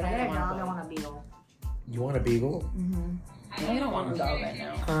sweet, but I I got a don't dog. I want want a beagle. You want a beagle? I don't want a dog right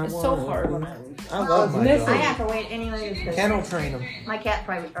now. I It's so want hard a- when I love my I dog. have to wait anyway because Kennel train him. my cat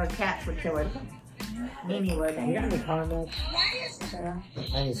probably or cats would kill it. Mimi would. You got any Carmex?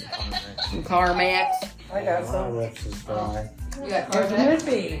 I need some Carmex. CarMax. I got My some. lips is dry. You got It CarMax? would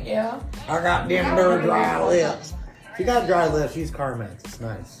be. Yeah. I got them dirty dry lips. If you got dry lips, use Carmex. It's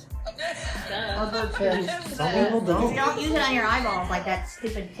nice. Some people Don't don't. use it on your eyeballs like that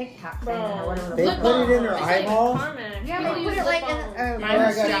stupid TikTok thing or whatever. They put it in their eyeballs. Yeah, they put it like in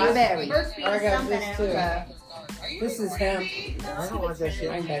Mine's strawberry. I got Something this in too. it. This is hemp. I don't want that shit.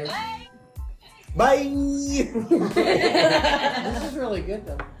 Mine's better. Bye. This is really good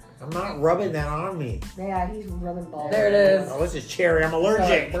though. I'm not rubbing that on me. Yeah, he's rubbing balls. There it is. Oh, this is cherry. I'm Sorry, I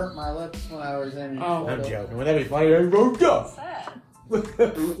allergic. burnt my lips when I was in. Oh. I'm joking. Would that be funny? I wrote up.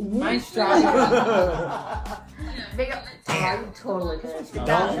 Mine's strawberry. Big up. Oh, you totally could. Don't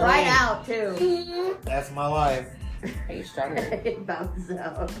Bounce right worry. out too. That's my life. I use strawberry. It bounces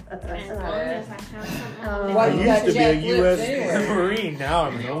out. Why I you used got to be a jacked U.S. lips anyway? Marine. Now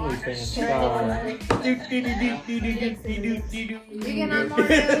I'm an OnlyFans star. You getting on more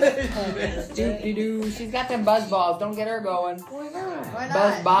news? Doo-doo-doo. She's got them buzz balls. Don't get her going. Why not?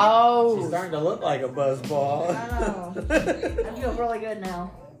 Buzz She's balls. starting to look like a buzzball. I know. I feel really good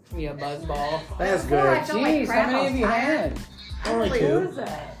now. Be a buzz ball. That's Before I good. felt like Jeez, crap, how many I have was you tired. had? Only Really, two.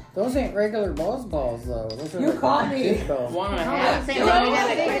 Those ain't regular buzz balls though. Those are You like caught me. big balls. 1.5. No, I'm saying No, like you you gotta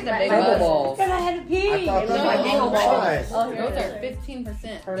gotta get the take big Bubble buzz. balls. Because I had to pee. I thought They those look were like normal little size. balls. Those are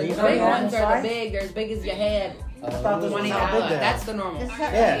 15%. Are The they big normal ones are size? the big. They're as big as your head. I thought those were $20. not big then. That's the normal. This is how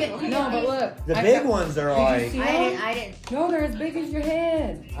Yeah. you get- No, but look. The I big got- ones are Did you like. see I them? didn't. No, they're as big as your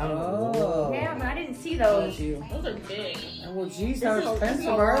head. I don't Oh. know. Yeah, but I didn't see Bless those. you. Those are big. Well, geez, This how is- this is expensive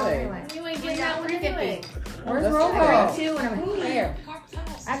a are long they? anyway. You ain't getting that one anyway. Where's That's Robo? I got two and I'm Here.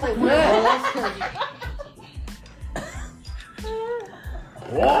 actually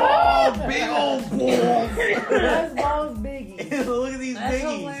Whoa, big old balls. Buzz balls biggie. Look at these That's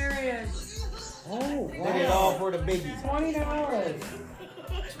biggies. hilarious. Oh, Did it all for the biggies. $20.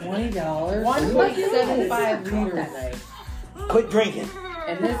 $20. 1.75 liters. Quit drinking.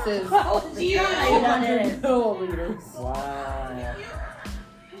 And this is Oh, dear. 200 milliliters. Wow.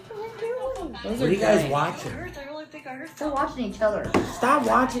 those What are you guys watching? They're watching each other. Stop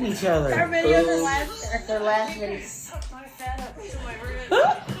watching each other. Our videos are last. Their last video. Suck my fat up to my ribs.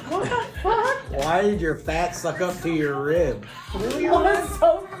 What the fuck? Why did your fat suck up to your rib? It was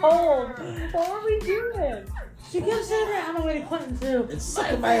so cold. What were we doing? She kept saying that on the way to Clinton too. It's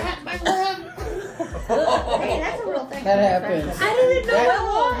sucking my Hey, that's a real thing. That happens. I didn't know That- it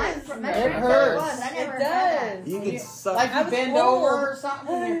was. My It friend said hurts. was. I never It had that. You can suck. Like you was bend cold. over or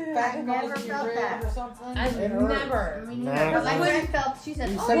something, and your fat I've goes never in your felt rib that. or something. I've It hurts. never. I mean, Nah. but my friend felt. She said,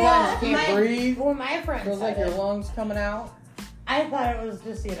 You "Oh, sometimes yeah, can't my- breathe. Well, my friend Feels said like your it. lungs coming out. I thought it was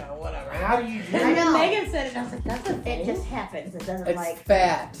just, whatever. How do you do I And know. then Megan said it, and I was like, that's a It thing. just happens. It doesn't It's like.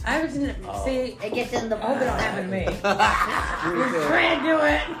 fat. I was in see, It gets in the. I hope it don't happen to me. You Try to do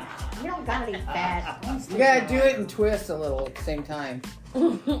it. You don't gotta be fat. gotta do it and twist a little at the same time.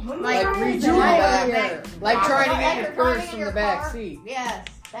 Like reach in the Right, back. Like trying to Like get you're your driving purse in from your the back car. seat. Yes,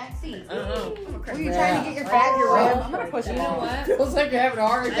 back seat. Uh-uh. Were you trying to get your fat in your rib? I'm gonna push You know what? Feels like you're having a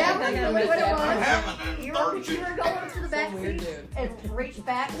heart Is attack. that really what it was? You were going to the back weird, seat dude. and reach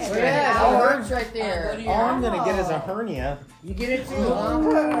back and Oh, yeah, it all hurts right there. All I'm gonna get is a hernia. You get it too,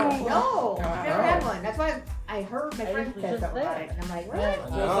 No, huh? I've never had one. That's why I heard my friend said something about it, and I'm like, really? So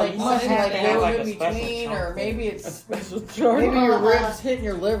it's No, like you you must must have like to have, go like, in a special between, or chunk. maybe it's maybe your ribs hitting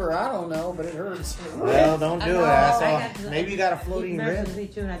your liver. I don't know, but it hurts. Well, don't do it, I asshole. got to- Maybe you got a floating He rib. messaged me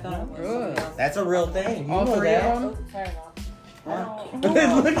too, and I thought it was. Good. That's a real thing. You All know three that. of them.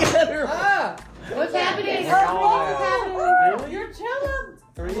 Look at her. Ah, What's happening? They're all What's out. happening? Really? You're chilling.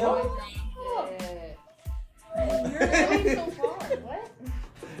 3 of them? You're going so far. What?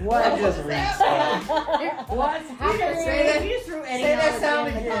 What? I just reached that. What's You just happening? threw Eddie say that Allen sound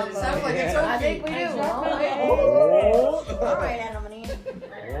in the again. It combo. sounds like it's I think we okay. do. Oh. All right, Adam and Eve.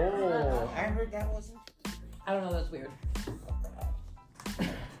 Oh. I heard that wasn't. I don't know, that's weird.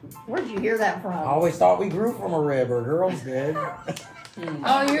 Where'd you hear that from? I always thought we grew from a rib, or girls did.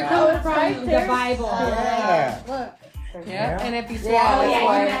 Oh, you're coming from the Bible. Yeah. Look. yeah. And if you Oh, swallow yeah, it, you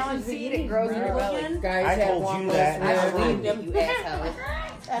why balance you it. eat it grows in your belly. Guys I have told one you less that. than That's I true. believe you asshole.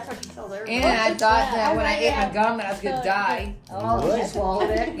 That's what you told everybody. And I thought that when I ate my gum that I was gonna die. Oh, you swallowed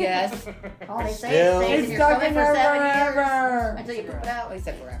it? Yes. Oh, they say Still- it stays in It's your stuck stomach in for there 7 forever. years until you poop it At out. least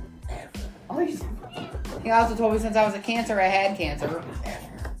forever. Oh, you He also told me since I was a cancer, I had cancer.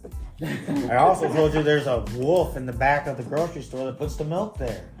 I also told you there's a wolf in the back of the grocery store that puts the milk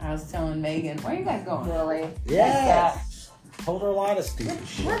there. I was telling Megan, where you guys going? really? Yes. Told her a lot of stupid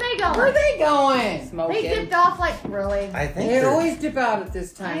shit. Where are they Where are going? they going? They Smoking. dipped off like, really? I think They they're always dip out at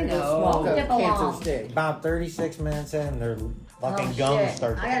this time I to go know. smoke a Dip along. cancer stick. about 36 minutes in, their fucking Oh, gums shit.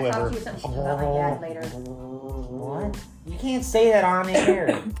 start to I gotta quiver. talk to you something about my dad later. What? You can't say that on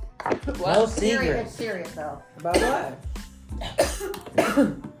air. No Serious, secret. it's serious though. About what?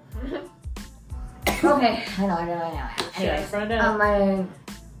 Okay, I know. Anyways,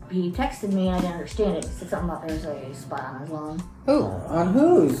 he texted me and I didn't understand it. He said something about there's a spot on his lung. Who? On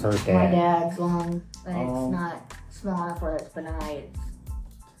whose? Her My dad. dad's lung, and Oh. it's not small enough where it's benign.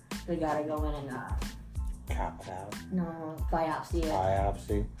 They gotta go in and Cop it out. biopsy it.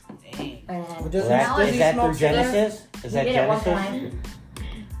 Biopsy. And Well, then Is does now that, he is that through smoke cigarettes? Genesis? Is he that did it one Genesis? time.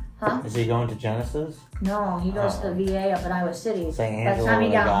 Huh? Is he going to Genesis? No, he goes to the VA up in Iowa City. St. By the time he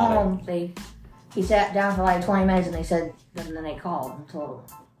Angelo, got they got home, he sat down for like 20 minutes and they said, and then they called and told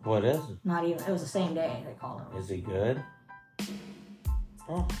him. What is it? Not even, it was the same day they called him. Is he good?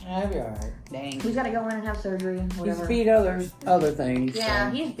 Yeah, he'll be alright. Dang. He's got to go in and have surgery and He's whatever. beat other things. Yeah,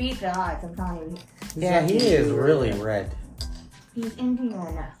 so. he's beat the odds, I'm telling you. Yeah, he is really red. He's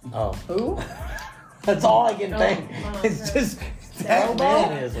Indian. Oh. Who? That's all I can think. It's just, that Elbow?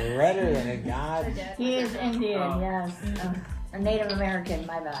 man is redder than a god. He is Indian, yes. A Native American,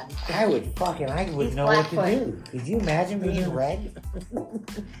 my bad. I would He's know what to Blackfoot. do. Could you imagine being red?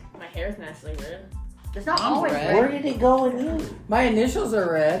 My hair's naturally red. It's not I'm always red. Where red. did it go in you? My initials are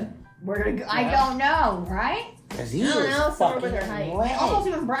red. We're gonna go, I don't know, right? Because he I don't is know, somewhere fucking with her height. red. Almost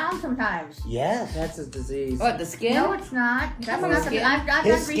even brown sometimes. Yes. That's his disease. What, the skin? No, it's not. That's His not the skin? I've done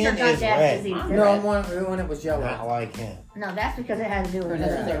His research skin on is dad's red. disease. No, when it was Not yellow. like him. No, that's because it has to do Her with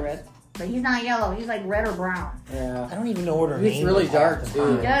initials it. are red. But he's not yellow. He's like red or brown. Yeah. I don't even know what her He's name really is dark, half the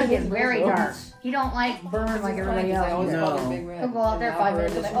too. He time. does get very dark. He don't like burn like everybody else. No. He'll go out there 5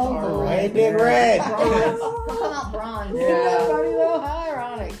 minutes and be like, oh, Hey, Big Red. bronze. He'll come out bronze. Yeah.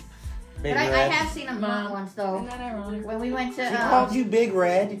 Ironic. Big But I Red. have seen him burn once though. Isn't that ironic? When we went to She called you Big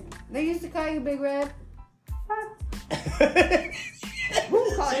Red. They used to call you Big Red.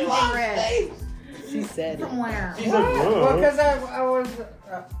 who called you Big Red? She said it. From where? She's like, Well, "Whoa." because I was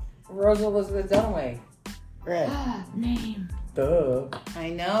Rosa Elizabeth Dunaway. Red. Name. Duh. I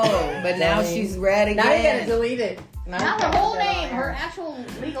know, but now she's red again. Now you gotta delete it. Not her whole name, her actual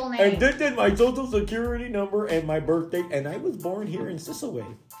legal name. And this is my social security number and my birthday, and I was born here in Sicily.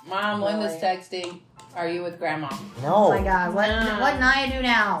 Mom, Linda's texting. Are you with Grandma? No. Oh my God, what Naya do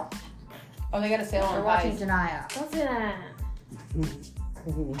now? Oh, they got a sale We're on watching pies. Janaya. Don't say that.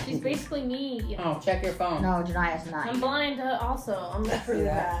 She's basically me. Oh, check your phone. No, Janaya's not. I'm blind also. I'm pretty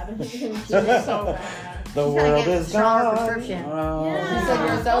bad. She's so bad. The She's gotta world get a is stronger gone. prescription. Yeah. She said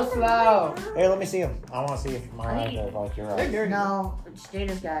you're so slow. Hey, let me see him. I want to see if my eyes are like your eyes. No,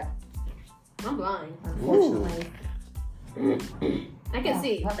 Jada's got, I'm blind. unfortunately. I can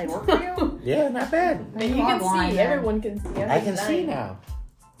see. What, they work for you? Yeah, not bad. And you You are can blind, see. then. Everyone can see. I can see now.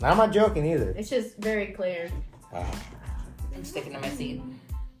 I'm not joking either. It's just very clear. I'm sticking to my seat.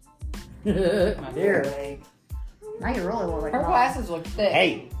 Here. Now you really look like Her mom. glasses look thick.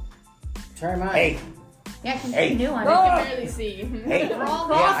 Hey, Try mine. hey, Yeah, she's Hey. new on I it. can barely see. hey. We're all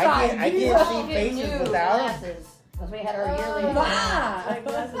Yeah, I cross-eyed. can't We see all get faces new without 'em. glasses. Because we had our yearly. My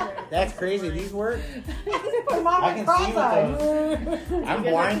glasses are. That's crazy. These work. Put Mom I can see with those. I'm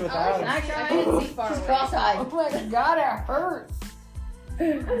blind without Can them. I try I can see it? far She's away. cross-eyed. Oh my God, it hurts.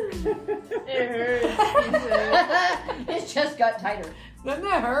 It hurts. It's just got tighter. Doesn't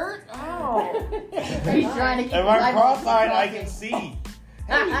that hurt? Oh. He's trying to keep If his I'm eyes cross-eyed, I crossing. can see.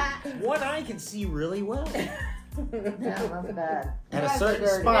 Hey, one eye can see really well. Yeah, that's bad. At a Guys certain are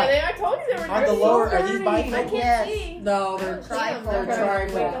dirty. spot. I told you they were On the dirty. lower, are these I bifocals? can't Yes. see. No, they're Trifocal. they're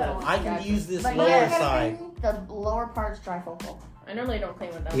trifocal. I can use this But lower yeah, side. the lower part's trifocal. I normally don't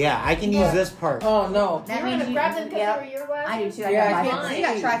claim it though. Yeah, I can use this part. Oh no. That You means want to you, grab them because yeah, they were your glasses? I do too. I Yeah, got I bifocals. can't You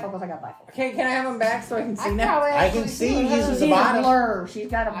got see. trifocals, I got bifocals. Can I have them back so I can see now? probably I can actually see do uses hers. the She's a bottom. blur. She's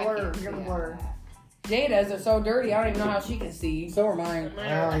got a I blur. can't You're the see blur. Jada's are so dirty, I don't even know how she can see. So are mine.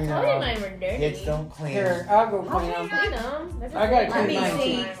 Well, you I know, told you mine were dirty. Kids don't clean. Here, I'll go clean Clean them. them. They're just I gotta dirty. clean Let me mine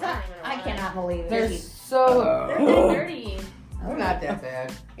see. too. I cannot believe They're it. so. They're dirty. They're not that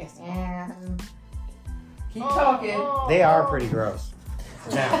bad. Yes. Yeah. Keep talking. Oh. They are pretty gross.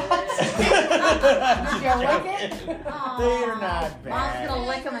 Now. Did you lick it? They're not Mom's bad. gonna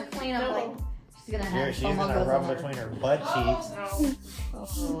lick them and clean them. Like, she's gonna Here, have she's someone gonna goes rub in there. between her butt cheeks.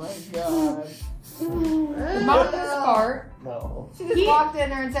 Oh my God. Mom just fart. No. She just walked in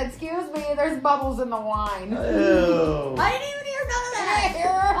there and said, "Excuse me, there's bubbles in the wine." Ew. I didn't even hear none of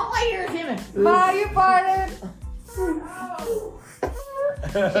that. All I hear is him. Ma, you farted.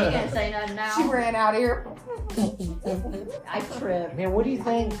 She can't say nothing now. She ran out of here. I tripped. Man, what do you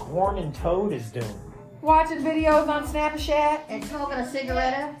think Corn and Toad is doing? Watching videos on Snapchat. And smoking a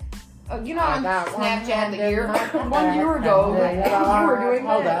cigarette. Oh, you know I on got one Snapchat hand the year, in my 1 year ago, you were doing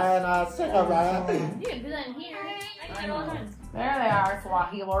Hold that. on, a cigarette. You can do that in here. I do it all the time. There they are,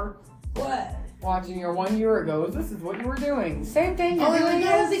 Swahiler. What? Watching your 1 year ago. This is what you were doing. Same thing you're Oh, doing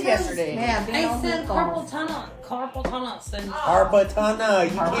yeah, as yesterday. Yeah, being I on said the phone. carpal tunnel, and Arpatana.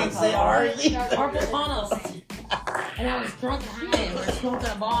 You can't say R. carpal tunnels. And I was drunk and high, and we were smoking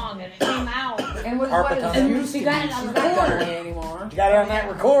a bong, and it came out. And what Harpa is tunnel. you She got it on the not recorder. that way anymore. You got it on that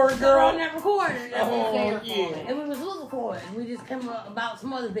record, They're on girl. that recorder. And that's what Oh, they- yeah. And we was looking for it, and we just came up about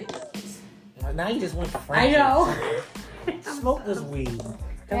some other videos. Now you just went to I French. know. Smoke this weed.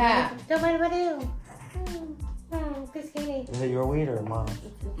 Yeah. Is it your weed or mom?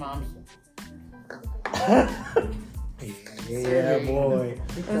 Mom's. Yeah, boy.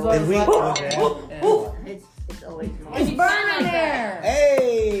 It's Did we? It's always mom. It's burning there.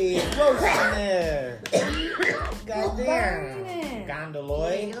 Hey, it's roast in there. Burning. Goddamn. You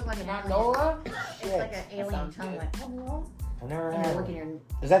Gondoloid. look like an alien. Gondola? It's like an alien tongue. Like, I've never and you're had looking one. your.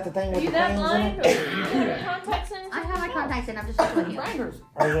 Is that the thing Are with you the that things in blind? Or it? you have your contacts in? I have my contacts in. I'm just looking at you. Grinders.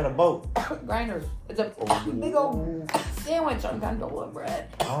 Or is it a boat? Grinders. It's a big old sandwich on gondola bread.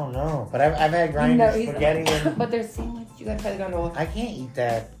 I don't know. But I've had grinders, spaghetti, and But there's sandwich. You gotta try the gondola. I can't eat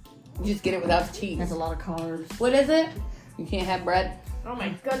that. You just get it without the cheese. That's a lot of carbs. What is it? You can't have bread. Oh my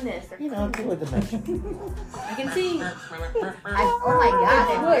goodness. They're You know, to a dimension. I can see. Oh my god,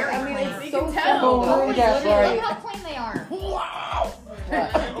 they're Look, very I mean, clean. it's You so can tell. simple. Look Look at at that, how clean they are. Wow. I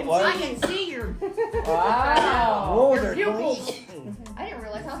What? can see your. right? Wow. Whoa, Your they're pupils. clean. I didn't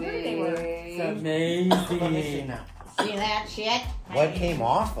realize how dirty they were. It's Let me see amazing. now. See that shit? What came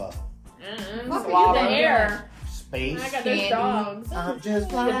off of? Fuck Swallow. the air. Space. I got those Candy. dogs. I'm just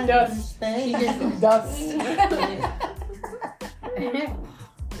flying dust. in space. She just dust. I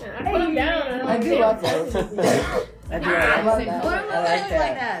put them down. And I do love those. I do. I love that. What am I like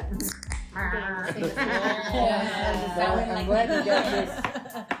like that. that? I'm glad you got this.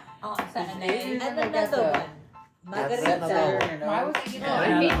 Oh, Saturday. And another one. That's another one. Why was it, you know, I I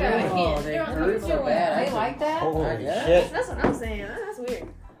hate hate that. that. Oh, they hurt so bad. They like that? Holy Yeah. shit. That's what I'm saying. That's weird.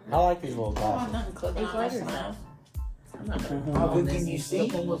 I like these little Oh, glasses. nothing clip These lighters now. How good can you see? I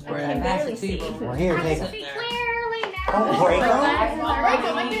can barely see. Well, here, take them. Clearly now. Don't break them. Break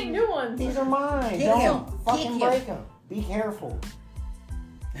them. I'm getting new ones. These are mine. Kick Don't him. fucking Kick him. break them. Be careful.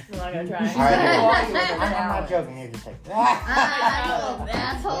 I'm not gonna try. All right, I'm not joking. Here, just take them. You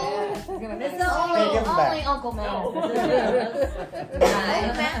asshole. This is Hey, only, give 'em back. only Uncle Mel.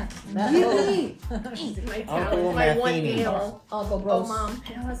 Uncle My one Matheny. meal. Uncle Oh, Bros. Mom.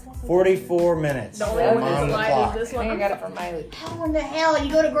 44 minutes. The only one on that's the alive clock. is this one. I got it from Miley. How in the hell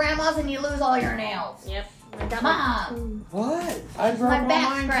you go to grandma's and you lose all your nails? Yep. I got my. Mom, What? I broke my back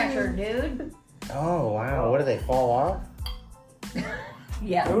mine, scratcher, too. dude. Oh, wow. What do they fall off?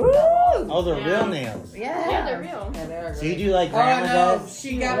 Yeah. Oh, they're real nails. Yeah, they're real. Yeah, they are So you great. do like Oh grandma no, does?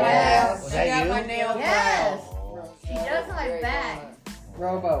 she got Yes. my nails. Was She that got you? my nails. Yes. Oh, She does my back.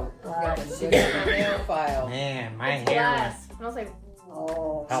 Robo. Wow. She got my nail file. man, my It's hair. glass. Smells like.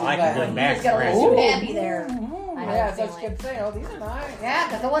 Oh. I like a good You back just got a scratch. little too happy there. I know Yeah, the so she feeling. kept saying, oh, these are nice. Yeah,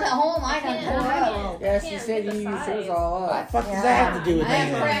 because the one at home, I done tore up. Yeah, she said you used yours all What up. the fuck does that have to do with I have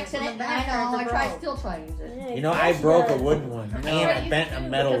anything? cracks in it, and I know. I try, still try to use it. You know, I broke a wooden one and I bent a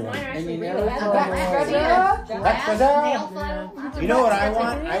metal one. And you never That's thought back about scratcher. it. Glass nail file. You know what I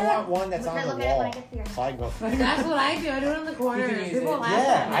want? I want one that's Look on at the it when wall. I get there. So I go. That's what I do. I do it in the corner. You can use People it. laugh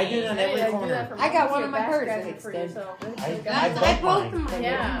Yeah, at me. I do it on every corner. I got one in my Back purse. scratching It's for extended. yourself. I I broke broke mine. them.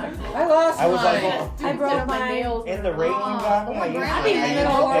 Yeah. I lost I was like, mine. oh, I broke my mine. nails. in the rate you got me, I used to I I mean, used it to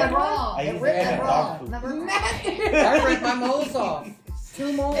broke pick- the bra. I It used to ripped pick the a bra. dog food. Remember? I ripped my moles off.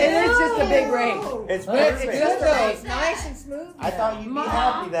 2 moles. And it's just a big ring. It's It's perfect. just though. It's nice and smooth. I thought you'd be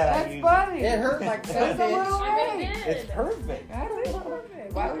happy that I That's used it. funny. It hurt like It's so a big. I really did. It's perfect.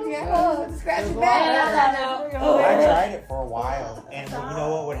 Why would you have to scratch your I back? tried it for a while, and you know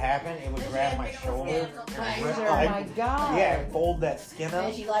what would happen? It would grab my shoulder and rip, Oh like, my god. yeah, and fold that skin up.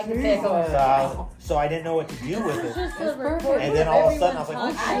 And she liked to pickle. So I didn't know what to do with it. Just That's the perfect. report. And then all of a sudden I was like,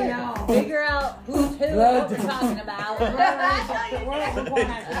 oh I shit. know. Figure out who's who, what we're talking about. It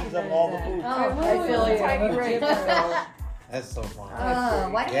eats up all the food. Oh, I feel you. Tiny ring. That's so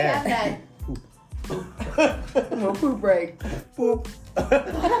fun. why do we Yeah. have that? No poop break. Poop.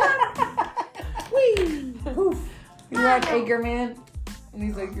 Whee! Poof. You like Anchorman? And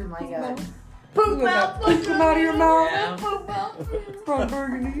he's like, you're Oh my God. Poop out. Poop come out of your mouth. Yeah. From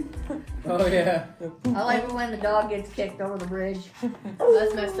Burgundy. Oh yeah. I like it when the dog gets kicked over the bridge.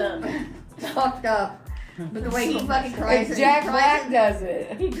 That's messed up. Fucked up. But the way he fucking cries. If Jack he Black cries does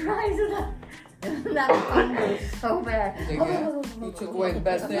it. He cries it up. That one was so bad. He's like, yeah, you took away the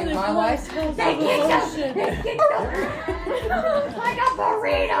best thing in my life. They kicked him. They kicked him. Like a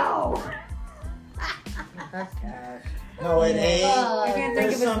burrito. No, it ain't. I can't think There's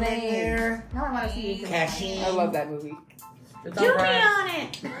of his something name. there. Now I want to see you. Cashin. I love that movie. Junior. on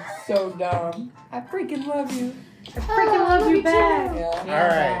it. So dumb. I freaking love you. Freaking love you back. Yeah. All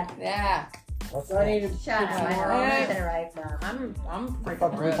right. Yeah. What's So I need that? to Shut up. I know. I said it right. I'm What the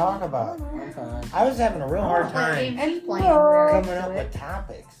fuck freaking are we red. talking about? I'm fine. I was having a real hard time And playing. coming up with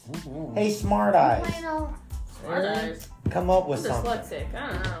topics. Hey, Smart Eyes, Smart eyes. come up with I'm something. dyslexic. I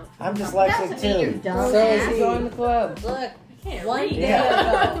don't know. I'm Doesn't dyslexic mean you're too. dumb. So is he going to the club? Look, I can't one read. day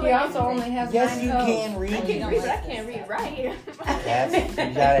Yeah. ago. He also only has Yes, 9 you toes. can I read. can read, but I can't read right. That's,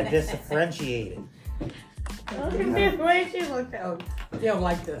 you gotta differentiate it. Look at the way she looked out. You don't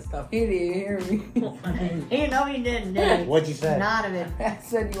like this stuff. He didn't hear me. You know he didn't, did he? What'd you say? Not of it. I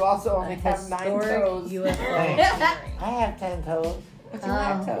said you also only have 9 toes. Thanks. I have 10 toes. What's your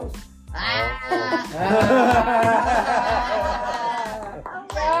lactose? Ah.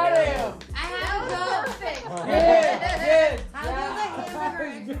 Got him. Perfect.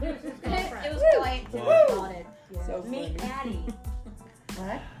 It was quiet too. I thought it. So Meet funny. Patty.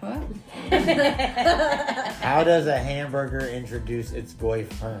 What? What? How does a hamburger introduce its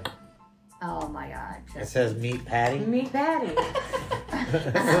boyfriend? Oh my God. It says meet Patty. Meet Patty.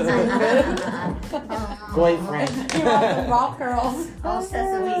 Boyfriend. You want the ball curls? Oh,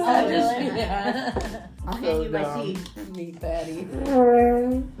 Sesame. Oh, really? I'll hand you my seed. Meat fatty.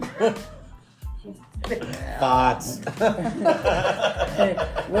 Thoughts.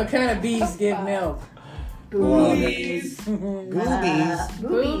 What kind of bees give milk? Boobies. Boobies.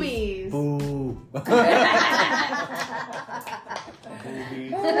 Boobies. Boo.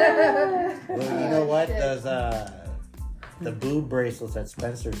 Well, you know what? Does the boob bracelets at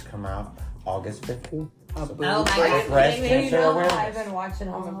Spencer's come out August 15th? A boob Oh, For my breast You cancer know, awareness. I've been watching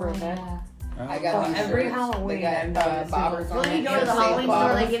Home Improvement. I got these Every shirts. Halloween, They got I've noticed bobbers on When it. you go to the Halloween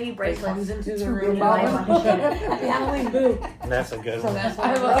store, they give you It bracelets. comes into the Two room. boobs. Happy Halloween, boo. That's a good So one. that's what I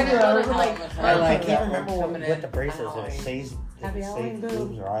we're love gonna her. go to Like, Halloween. I like can't that remember one what coming the in bracelet Halloween. says. It says Happy safe Halloween, boo.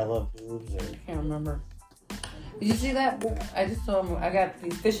 boobs or I love boobs or Can't remember. Did you see that? I just saw them. I got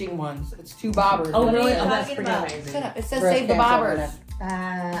these fishing ones. It's 2 bobbers. Oh, really? What Oh, are you that's talking pretty about? amazing. Shut up. It says Breast save the cancer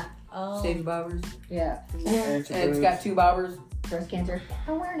bobbers. Oh. Save the bobbers. Yeah. And it's got 2 bobbers. Breast cancer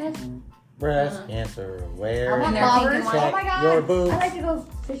awareness. Breast cancer. I Where? want they're bobbers. thinking, Oh check my god. your boobs. I like to go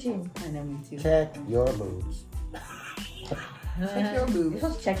fishing. I know, me too. Check your boobs. Check your You're boobs.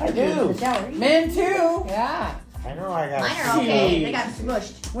 supposed to check I your boobs do. in the shower. Men too. Yeah. I know I got. Mine are okay. They got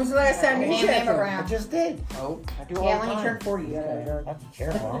smushed. When's the last time you Damn checked them? I mammogram. just did. Oh. I do all Yeah, the when you time. turn 40, you gotta. That's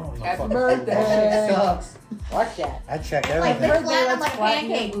terrible. I don't know. Happy Fuck. birthday. That shit sucks. Watch that. I check Like everything. they're flat, I'm Let's like a flatten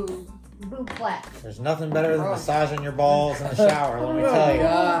your pancake. boobs. Boob flat. There's nothing better than massaging your balls in the shower. Let me tell you.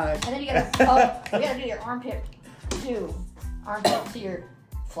 God. And then you gotta, you gotta do your armpit too. Armpit to your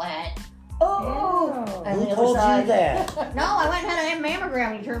flat. Oh. And Who the other told you side. that? No, I went and had a mammogram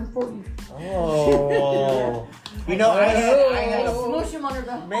when you turned 40. Oh. You know, I had a Smoosh them under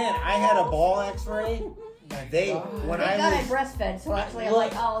the. man. I had a ball X-ray. They when Thank God I I breastfed, so actually I'm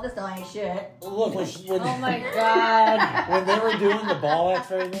like, oh, this ain't shit. was look when, Oh my god. when they were doing the ball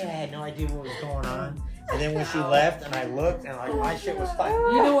X-ray, me, I had no idea what was going on. And then when she left, and I looked, and like my shit was like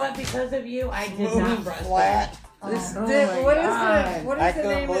You know what? Because of you, I did not smooth, breastfeed. flat. This, Oh did, my what is God. the what is I the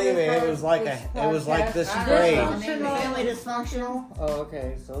couldn't name believe of it. this It was like it was like this podcast? spray. Family dysfunctional. Oh,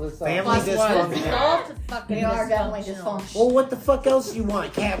 okay. So let's Family plus one. dysfunction. Adult fucking They are definitely dysfunctional. dysfunctional. Well, what the fuck else you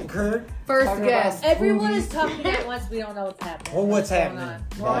want, Captain Kirk? First Talking guest. Everyone is talking at once. We don't know what's happening. Well, what's going happening? on.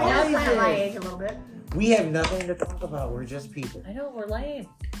 Well, No. that's kind of my age a little bit. We have nothing to talk about. We're just people. I know we're lame.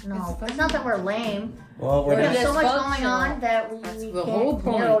 No, it's not that we're lame. Well, We we're have not. so much going dysfunctional. on that we That's can't the whole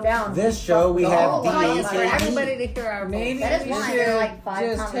point. narrow down. This show we have whole point is For DHA. everybody to hear our maybe That is we why should there are like 5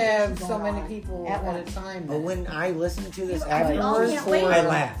 just have conversations so going many on people at at a once. time. But when I listen to this We all afterwards, can't wait. I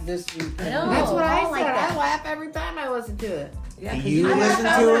laugh. This week. I know. That's what I Oh, like said. that. I laugh every time I listen to it. Yeah, Do 'cause you have listen it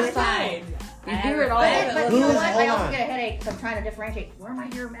to on it? the side. You hear it all. But I you Who's- know what? I hold also on. get a headache because I'm trying to differentiate. Where am I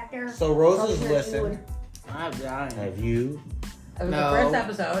hearing back there? So Rose's Oh, shit, listened. I'm dying. Have you? It was No. the first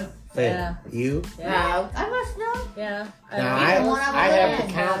episode. Faith, Yeah. you? Yeah. I must know. Yeah. Now Even one of I them have the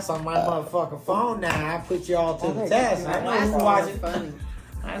is. counts on my motherfucking phone now. I put y'all to the Okay, test. I know that's you watching. funny.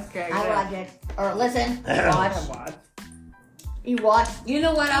 That's crazy. I watch it. Or listen. Watch. You watch. You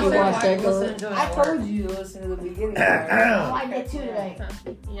know what? I'll You say watched watch that, listen to it. I at work. told you to listen to the beginning. Oh, I did too today.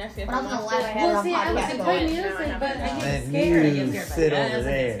 Yeah, see if When I I'm was on the not lab, I had it Well, on see, I was podcast to going. play No, music, I haven't. but I get And scared. I you get scared by sit it. over I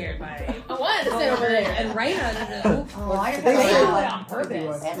there. get scared by it. I wanted to sit over there. And Raina doesn't. Oh, I didn't They know say- that. do it on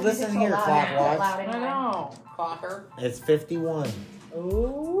purpose. That's Listen so here, loud. clock It's watch. loud I anyway. know. Clocker. It's 51.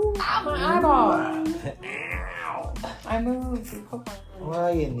 Ooh. My eyeball. I moved.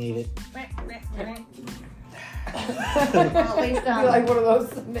 Well, you need it. At least, You're like one of those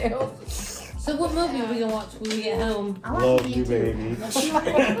thumbnails. So what movie are we gonna watch when we get home? I want Love to you, see you baby.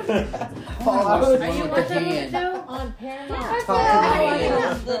 Fallout. Are you with watching the it hand. too? On Paramount.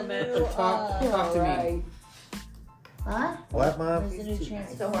 Talk to me. Huh? What, Mom? There's a new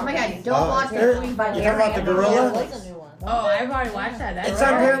chance. Oh my god, don't watch the there- movie by you talking about the Gary gorilla? Anderson. There was a new one. Oh, I've already watched that. That's It's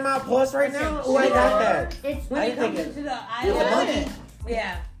on right. Paramount Plus right now? Oh, I got that. It's When I it comes think into the With the island. monkey?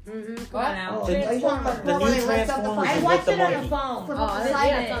 Yeah. Mm-hmm. Come on out. The- Are you talking about The the new one they lift up the Transformers I is with watched the it on monkey. the phone. Flip Oh, up the yeah,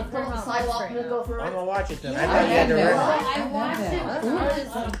 side, it's on flip up the Paramount sidewalk Plus and right go through I'm it. gonna watch it then. Yeah, I thought you I had to have rent that. it. I watched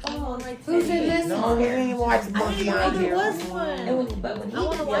it. Who's in this No, one? we ain't watch I Monkey didn't know on there here. was one. But when he I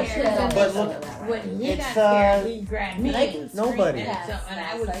wanna got watch scared, it. But look, when he It's, got scared, he grabbed me. nobody. And, so, and I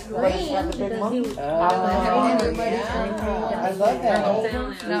would But it's like scream a big because he monkey. was. I love that.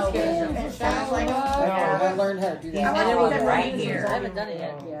 No, It sounds like I learned how to do that. And it was right here. I haven't done it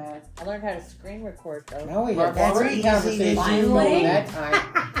yet. Yeah. I learned how to screen record though. Now we have That's great easy conversation to do. going that time.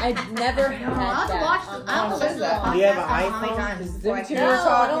 I've never had I'll have to that. watch the, I'll listen to the podcast. Do you have an I don't know how many iPhone? times before I Them two can. were No,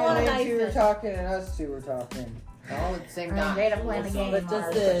 I don't want talking, an them two were iPhone. talking, and us two were talking. All at the same I mean, time. Jada playing the game. But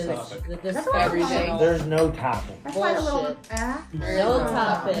just the That's what I'm everything. talking There's no topic. That's why the little, Bullshit. No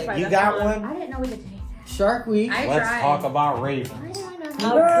topic. You got one? I didn't know we could take Shark Week. I Let's tried. talk about Raven. that. I know.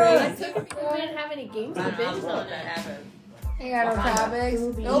 How Yes. crazy. We didn't have any games to I don't know binge what on that it. happened. Ain't got no topics.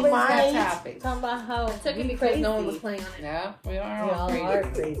 Boobies. Nobody's got Might. topics. Talking about how It took me because crazy. no one was playing on it. Yeah, we are We all all crazy. are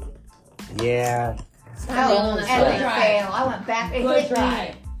crazy. Yeah. Oh, Good epic try. fail. I went back. It Good hit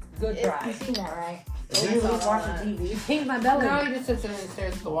try. Good me. try. You seen that, right? Do you watch the TV? You pinged my belly. No, he just sits there and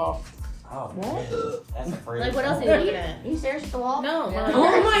stares at the wall. Oh, that's crazy. Like what else are you looking at? You stares at the wall? No. Yeah. no.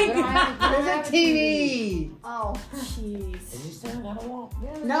 Oh my We don't god. have- There's a TV. Oh. Jeez. Is he staring at a wall?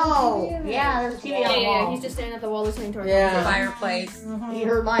 No. Yeah, there's a TV on the wall. He's just standing at the wall listening to our Yeah. Fireplace. He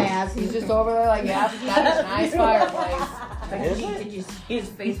heard my ass. He's just over there like, yeah, that's a nice fireplace. Is it? Did you see his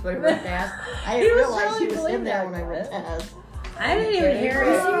face when I ripped ass? I He didn't was realize he really was in there believing when I that. ripped ass. I didn't even hear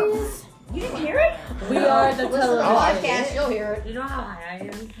it. You didn't hear it? We are the Listen to the Oh, I podcast, can't. you'll hear it. You know how high I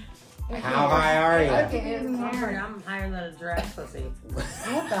am? How high are I you? can't even I'm hear it. higher than a giraffe pussy. What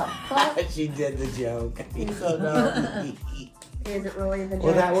the fuck? She did the joke. He's so dumb. Is it really the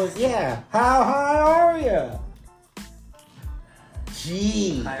Well, that was, yeah. How high are you?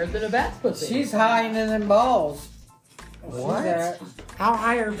 Gee. Higher than a bat's pussy. She's hiding in them balls. What? She's at- How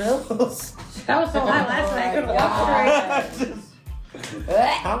high are those? That was so high last night. I couldn't walk straight.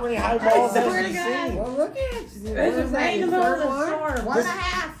 How many high balls I have swear you to God. seen? Well, look at it. It's right in the middle of the store.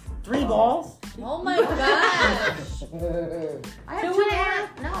 1.5. 3 balls? Oh my gosh. I have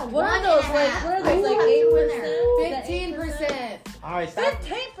 2.5. No, What are 1.5. those like? What are those like? I 8%? 15%. All right, stop.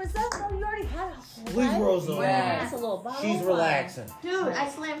 15%? No, you already had a whole Leave lot. Rose alone. Yeah. That's a little bottle. She's relaxing. Dude, I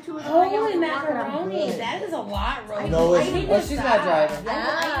slammed 2 of them. Holy macaroni. That is a lot, Rose. No, it's- Well, she's not driving.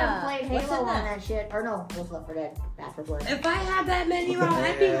 I played What's Halo in on that? that shit. Or no, What's Left 4 Dead. Back for Blood. If I had that many wrong,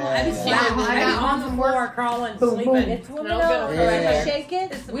 I'd be sleeping. Yeah, I'd be on the floor crawling, sleeping. It's one No, of gonna those. throw it Yeah. there. Shake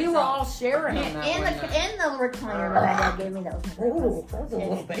it. We were all sharing on that And one. the recliner that my dad gave me, that was my Ooh, breakfast. that's a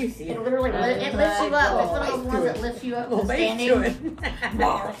little bassy. It literally it lifts you up. It's one of those ones that lifts you up Little to bass standing. to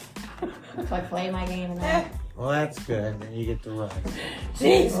it. So I play my game and then Well, that's good. Then you get to run.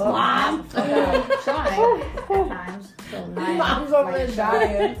 Jeez, Mom. try at times. So Mom's over there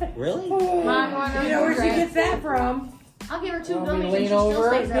dying. Really? Mom, why don't You know where she grab- gets that from? I'll give her 2 Want me to gummies and lean she still over?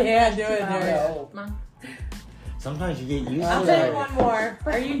 stays up. Yeah, do it, 2 do it. hours. Sometimes you get used I'll to tell you it. one more.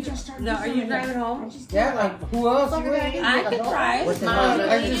 Are you just started no? Are you using it. driving home? Yeah, like, who else? You ain't- I can drive. What's the Mom, matter?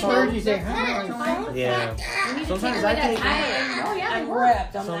 I just heard you say, hi. Yeah. Sometimes I take it. Oh yeah, I'm they work.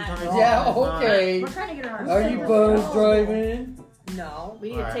 ripped. I'm Sometimes. not. Yeah, it's not. okay. We're trying to get her on. Are you buzz driving? No. We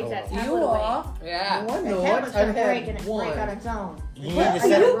need to take that Alright, tablet You away. are. Yeah. That I know tablet's it. gonna I've break and had it break on one. its own. You need to Are you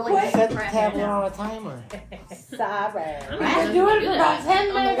set quick? the tablet on a timer. Sorry. I was doing it for about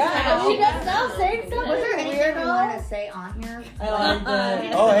 10 minutes now. She does stuff, saying Was something. there anything we wanted to say on here?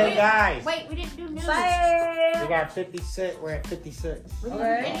 Oh, hey guys. Wait, we didn't do news. We got 56. We're at 56. We didn't do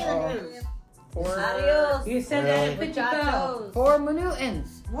any of the news. Adios. You said Really? that 50 Muchachos. 4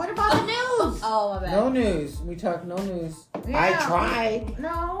 minutes. What about the news? Oh, my bad. No news. We talk no news. I tried.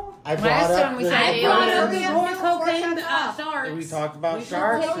 No. I brought Last up time we the. said I brought up We the have more no cocaine forecast sharks. We talked about We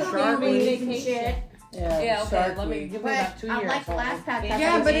sharks. should The take shark a week. vacation shit. Yeah, okay. Shark Let me Week. give me about 2 But years. like the last podcast.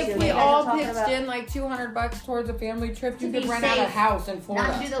 Yeah, but if we you guys all were talking pitched about in like $200 towards a family trip, you To could be rent out a safe. house in not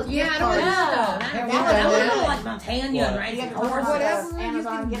Florida. to do those Yeah, gift I don't cards. know. Have we That done was that? like Montana What? and rice You and have to corn. talk whatever, about you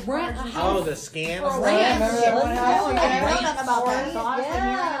Amazon can gift rent cards. a house. Oh, the scams. For Yeah, rent. remember that one house? I didn't know nothing about that. So honestly, Yeah.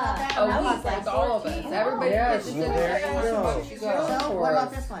 hearing about that, A that was week, like all of us. 14. Everybody Yeah, pitched in well, there you $200 go. bucks you So go. what about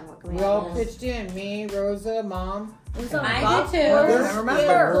this one? What can We all have? pitched in. Me, Rosa, Mom. I did too. This- I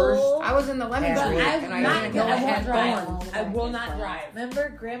remember. Worst. I was in the lemon But tree I'm and I not didn't gonna know I had drive. corn. I will not drive. Remember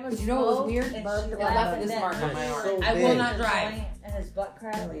Grandma's But you know what was smoke? weird? And It she left laughed this and mark then on my arm. So I will big. not drive. And his butt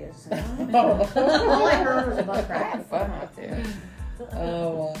crack. Really is. All I heard was a butt crack. Fun out there.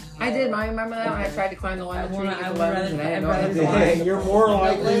 Oh, I did. I remember that when I tried to climb the lemon tree to get the lemons and I didn't know I was I'd rather- blind. You're more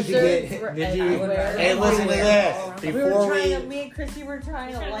likely to get. Did you? Hey, listen to this. We were Before trying to, we. me and Chrissy were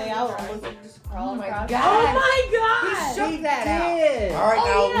trying to lay out and was just crawling my across. God. Oh my God! Shook that out. did. All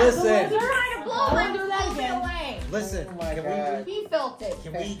right, now listen. They're trying to blow Don't him do that again. away. Listen. Oh my Can God. He felt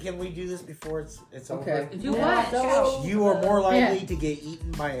it. we do this before it's over? Okay. Do what? So, You are more likely to get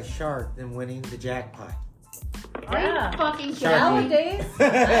eaten by a shark than winning the jackpot. Are you fucking kidding me?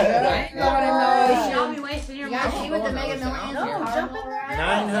 nowadays, Y'all be wasting your You guys money. see what the Mega Millions No, are? jump in there.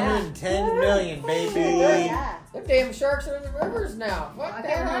 910 million, baby. Yeah. Them damn sharks are in the rivers now. Fuck I that.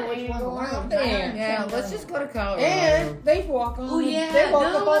 can't remember Ain't which one going was. up there. Yeah, let's just go to Colorado. And they walk on. Oh, yeah, They walk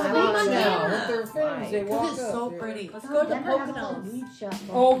no, up on the let's beach go now Montana. with their fins. They walk This is up. so pretty. Let's go to Never have a Poconos. beach shop.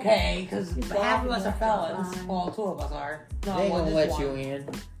 Okay, because half of us are felons. Well, 2 of us are. No, They ain't one, gonna just let you one. in.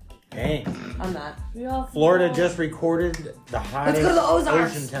 Hey, I'm not. We all Florida just recorded the hottest go to the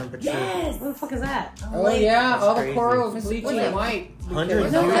Ozarks. ocean temperature. Yes! What the fuck is that? Oh yeah, That's all the crazy. corals What's bleaching it? white. 102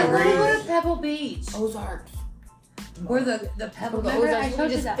 No, I want to go degrees. to Pebble Beach. Ozarks. Where Where the Pebble The Remember Ozarks, I we showed you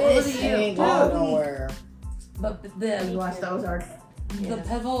just that. fish. Over They to you. ain't going nowhere. But You watch the Ozarks? the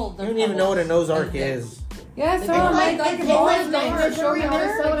Pebble. You don't even know what an Ozark is. Yeah, so It's I'm like- like, it's the like boys the there North show me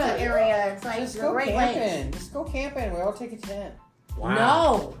Minnesota Minnesota. area. It's like Just the go Great Lakes. camping. Just go camping. We all take a tent. Wow.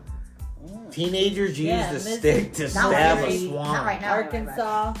 No. Teenagers use Yeah, the Miss- stick to Not stab right, a not swamp, right now.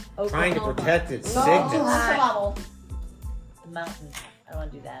 Arkansas, trying to Oklahoma. protect its No, sickness. Swabble. The mountains. I don't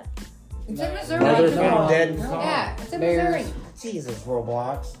want to do that. It's in Missouri. Brothers No. been dead and Yeah, it's in Bears. Missouri. Jesus,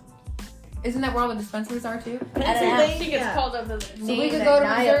 Roblox. Isn't that where all the dispensaries are too? I think it's called over there. So we could go to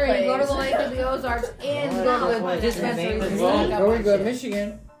Missouri, go to the lake of the Ozarks, and go to the dispensaries. and Well, stock up Or we on go to shit.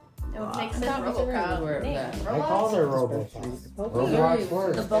 Michigan. It would make I sense. thought Mr. Harry was where it was at. I call her Robots. Robots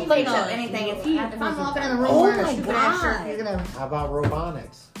work. He picks up anything. If I'm walking in the room wearing a stupid ass shirt, you're gonna. How about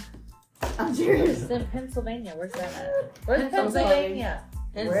Robonics? I'm serious. It's in Pennsylvania. Where's that at? Where's Pennsylvania?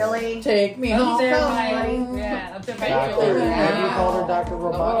 Really? Take me Up home. there by, yeah, up there by Doctor, have you Wow. called her Dr.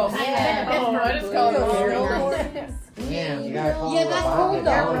 Robotics? Yeah. Oh, I just called Yeah. Damn, you gotta call Yeah, her that's Robonics. cold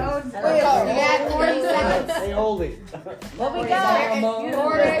though. You got 40 seconds. Hey, hold it. What we got?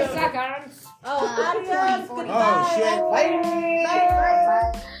 40 seconds. Oh, adios. Goodbye. Oh, shit.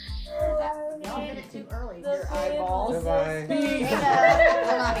 Y'all did it too early. Your eyeballs. Goodbye. Bye.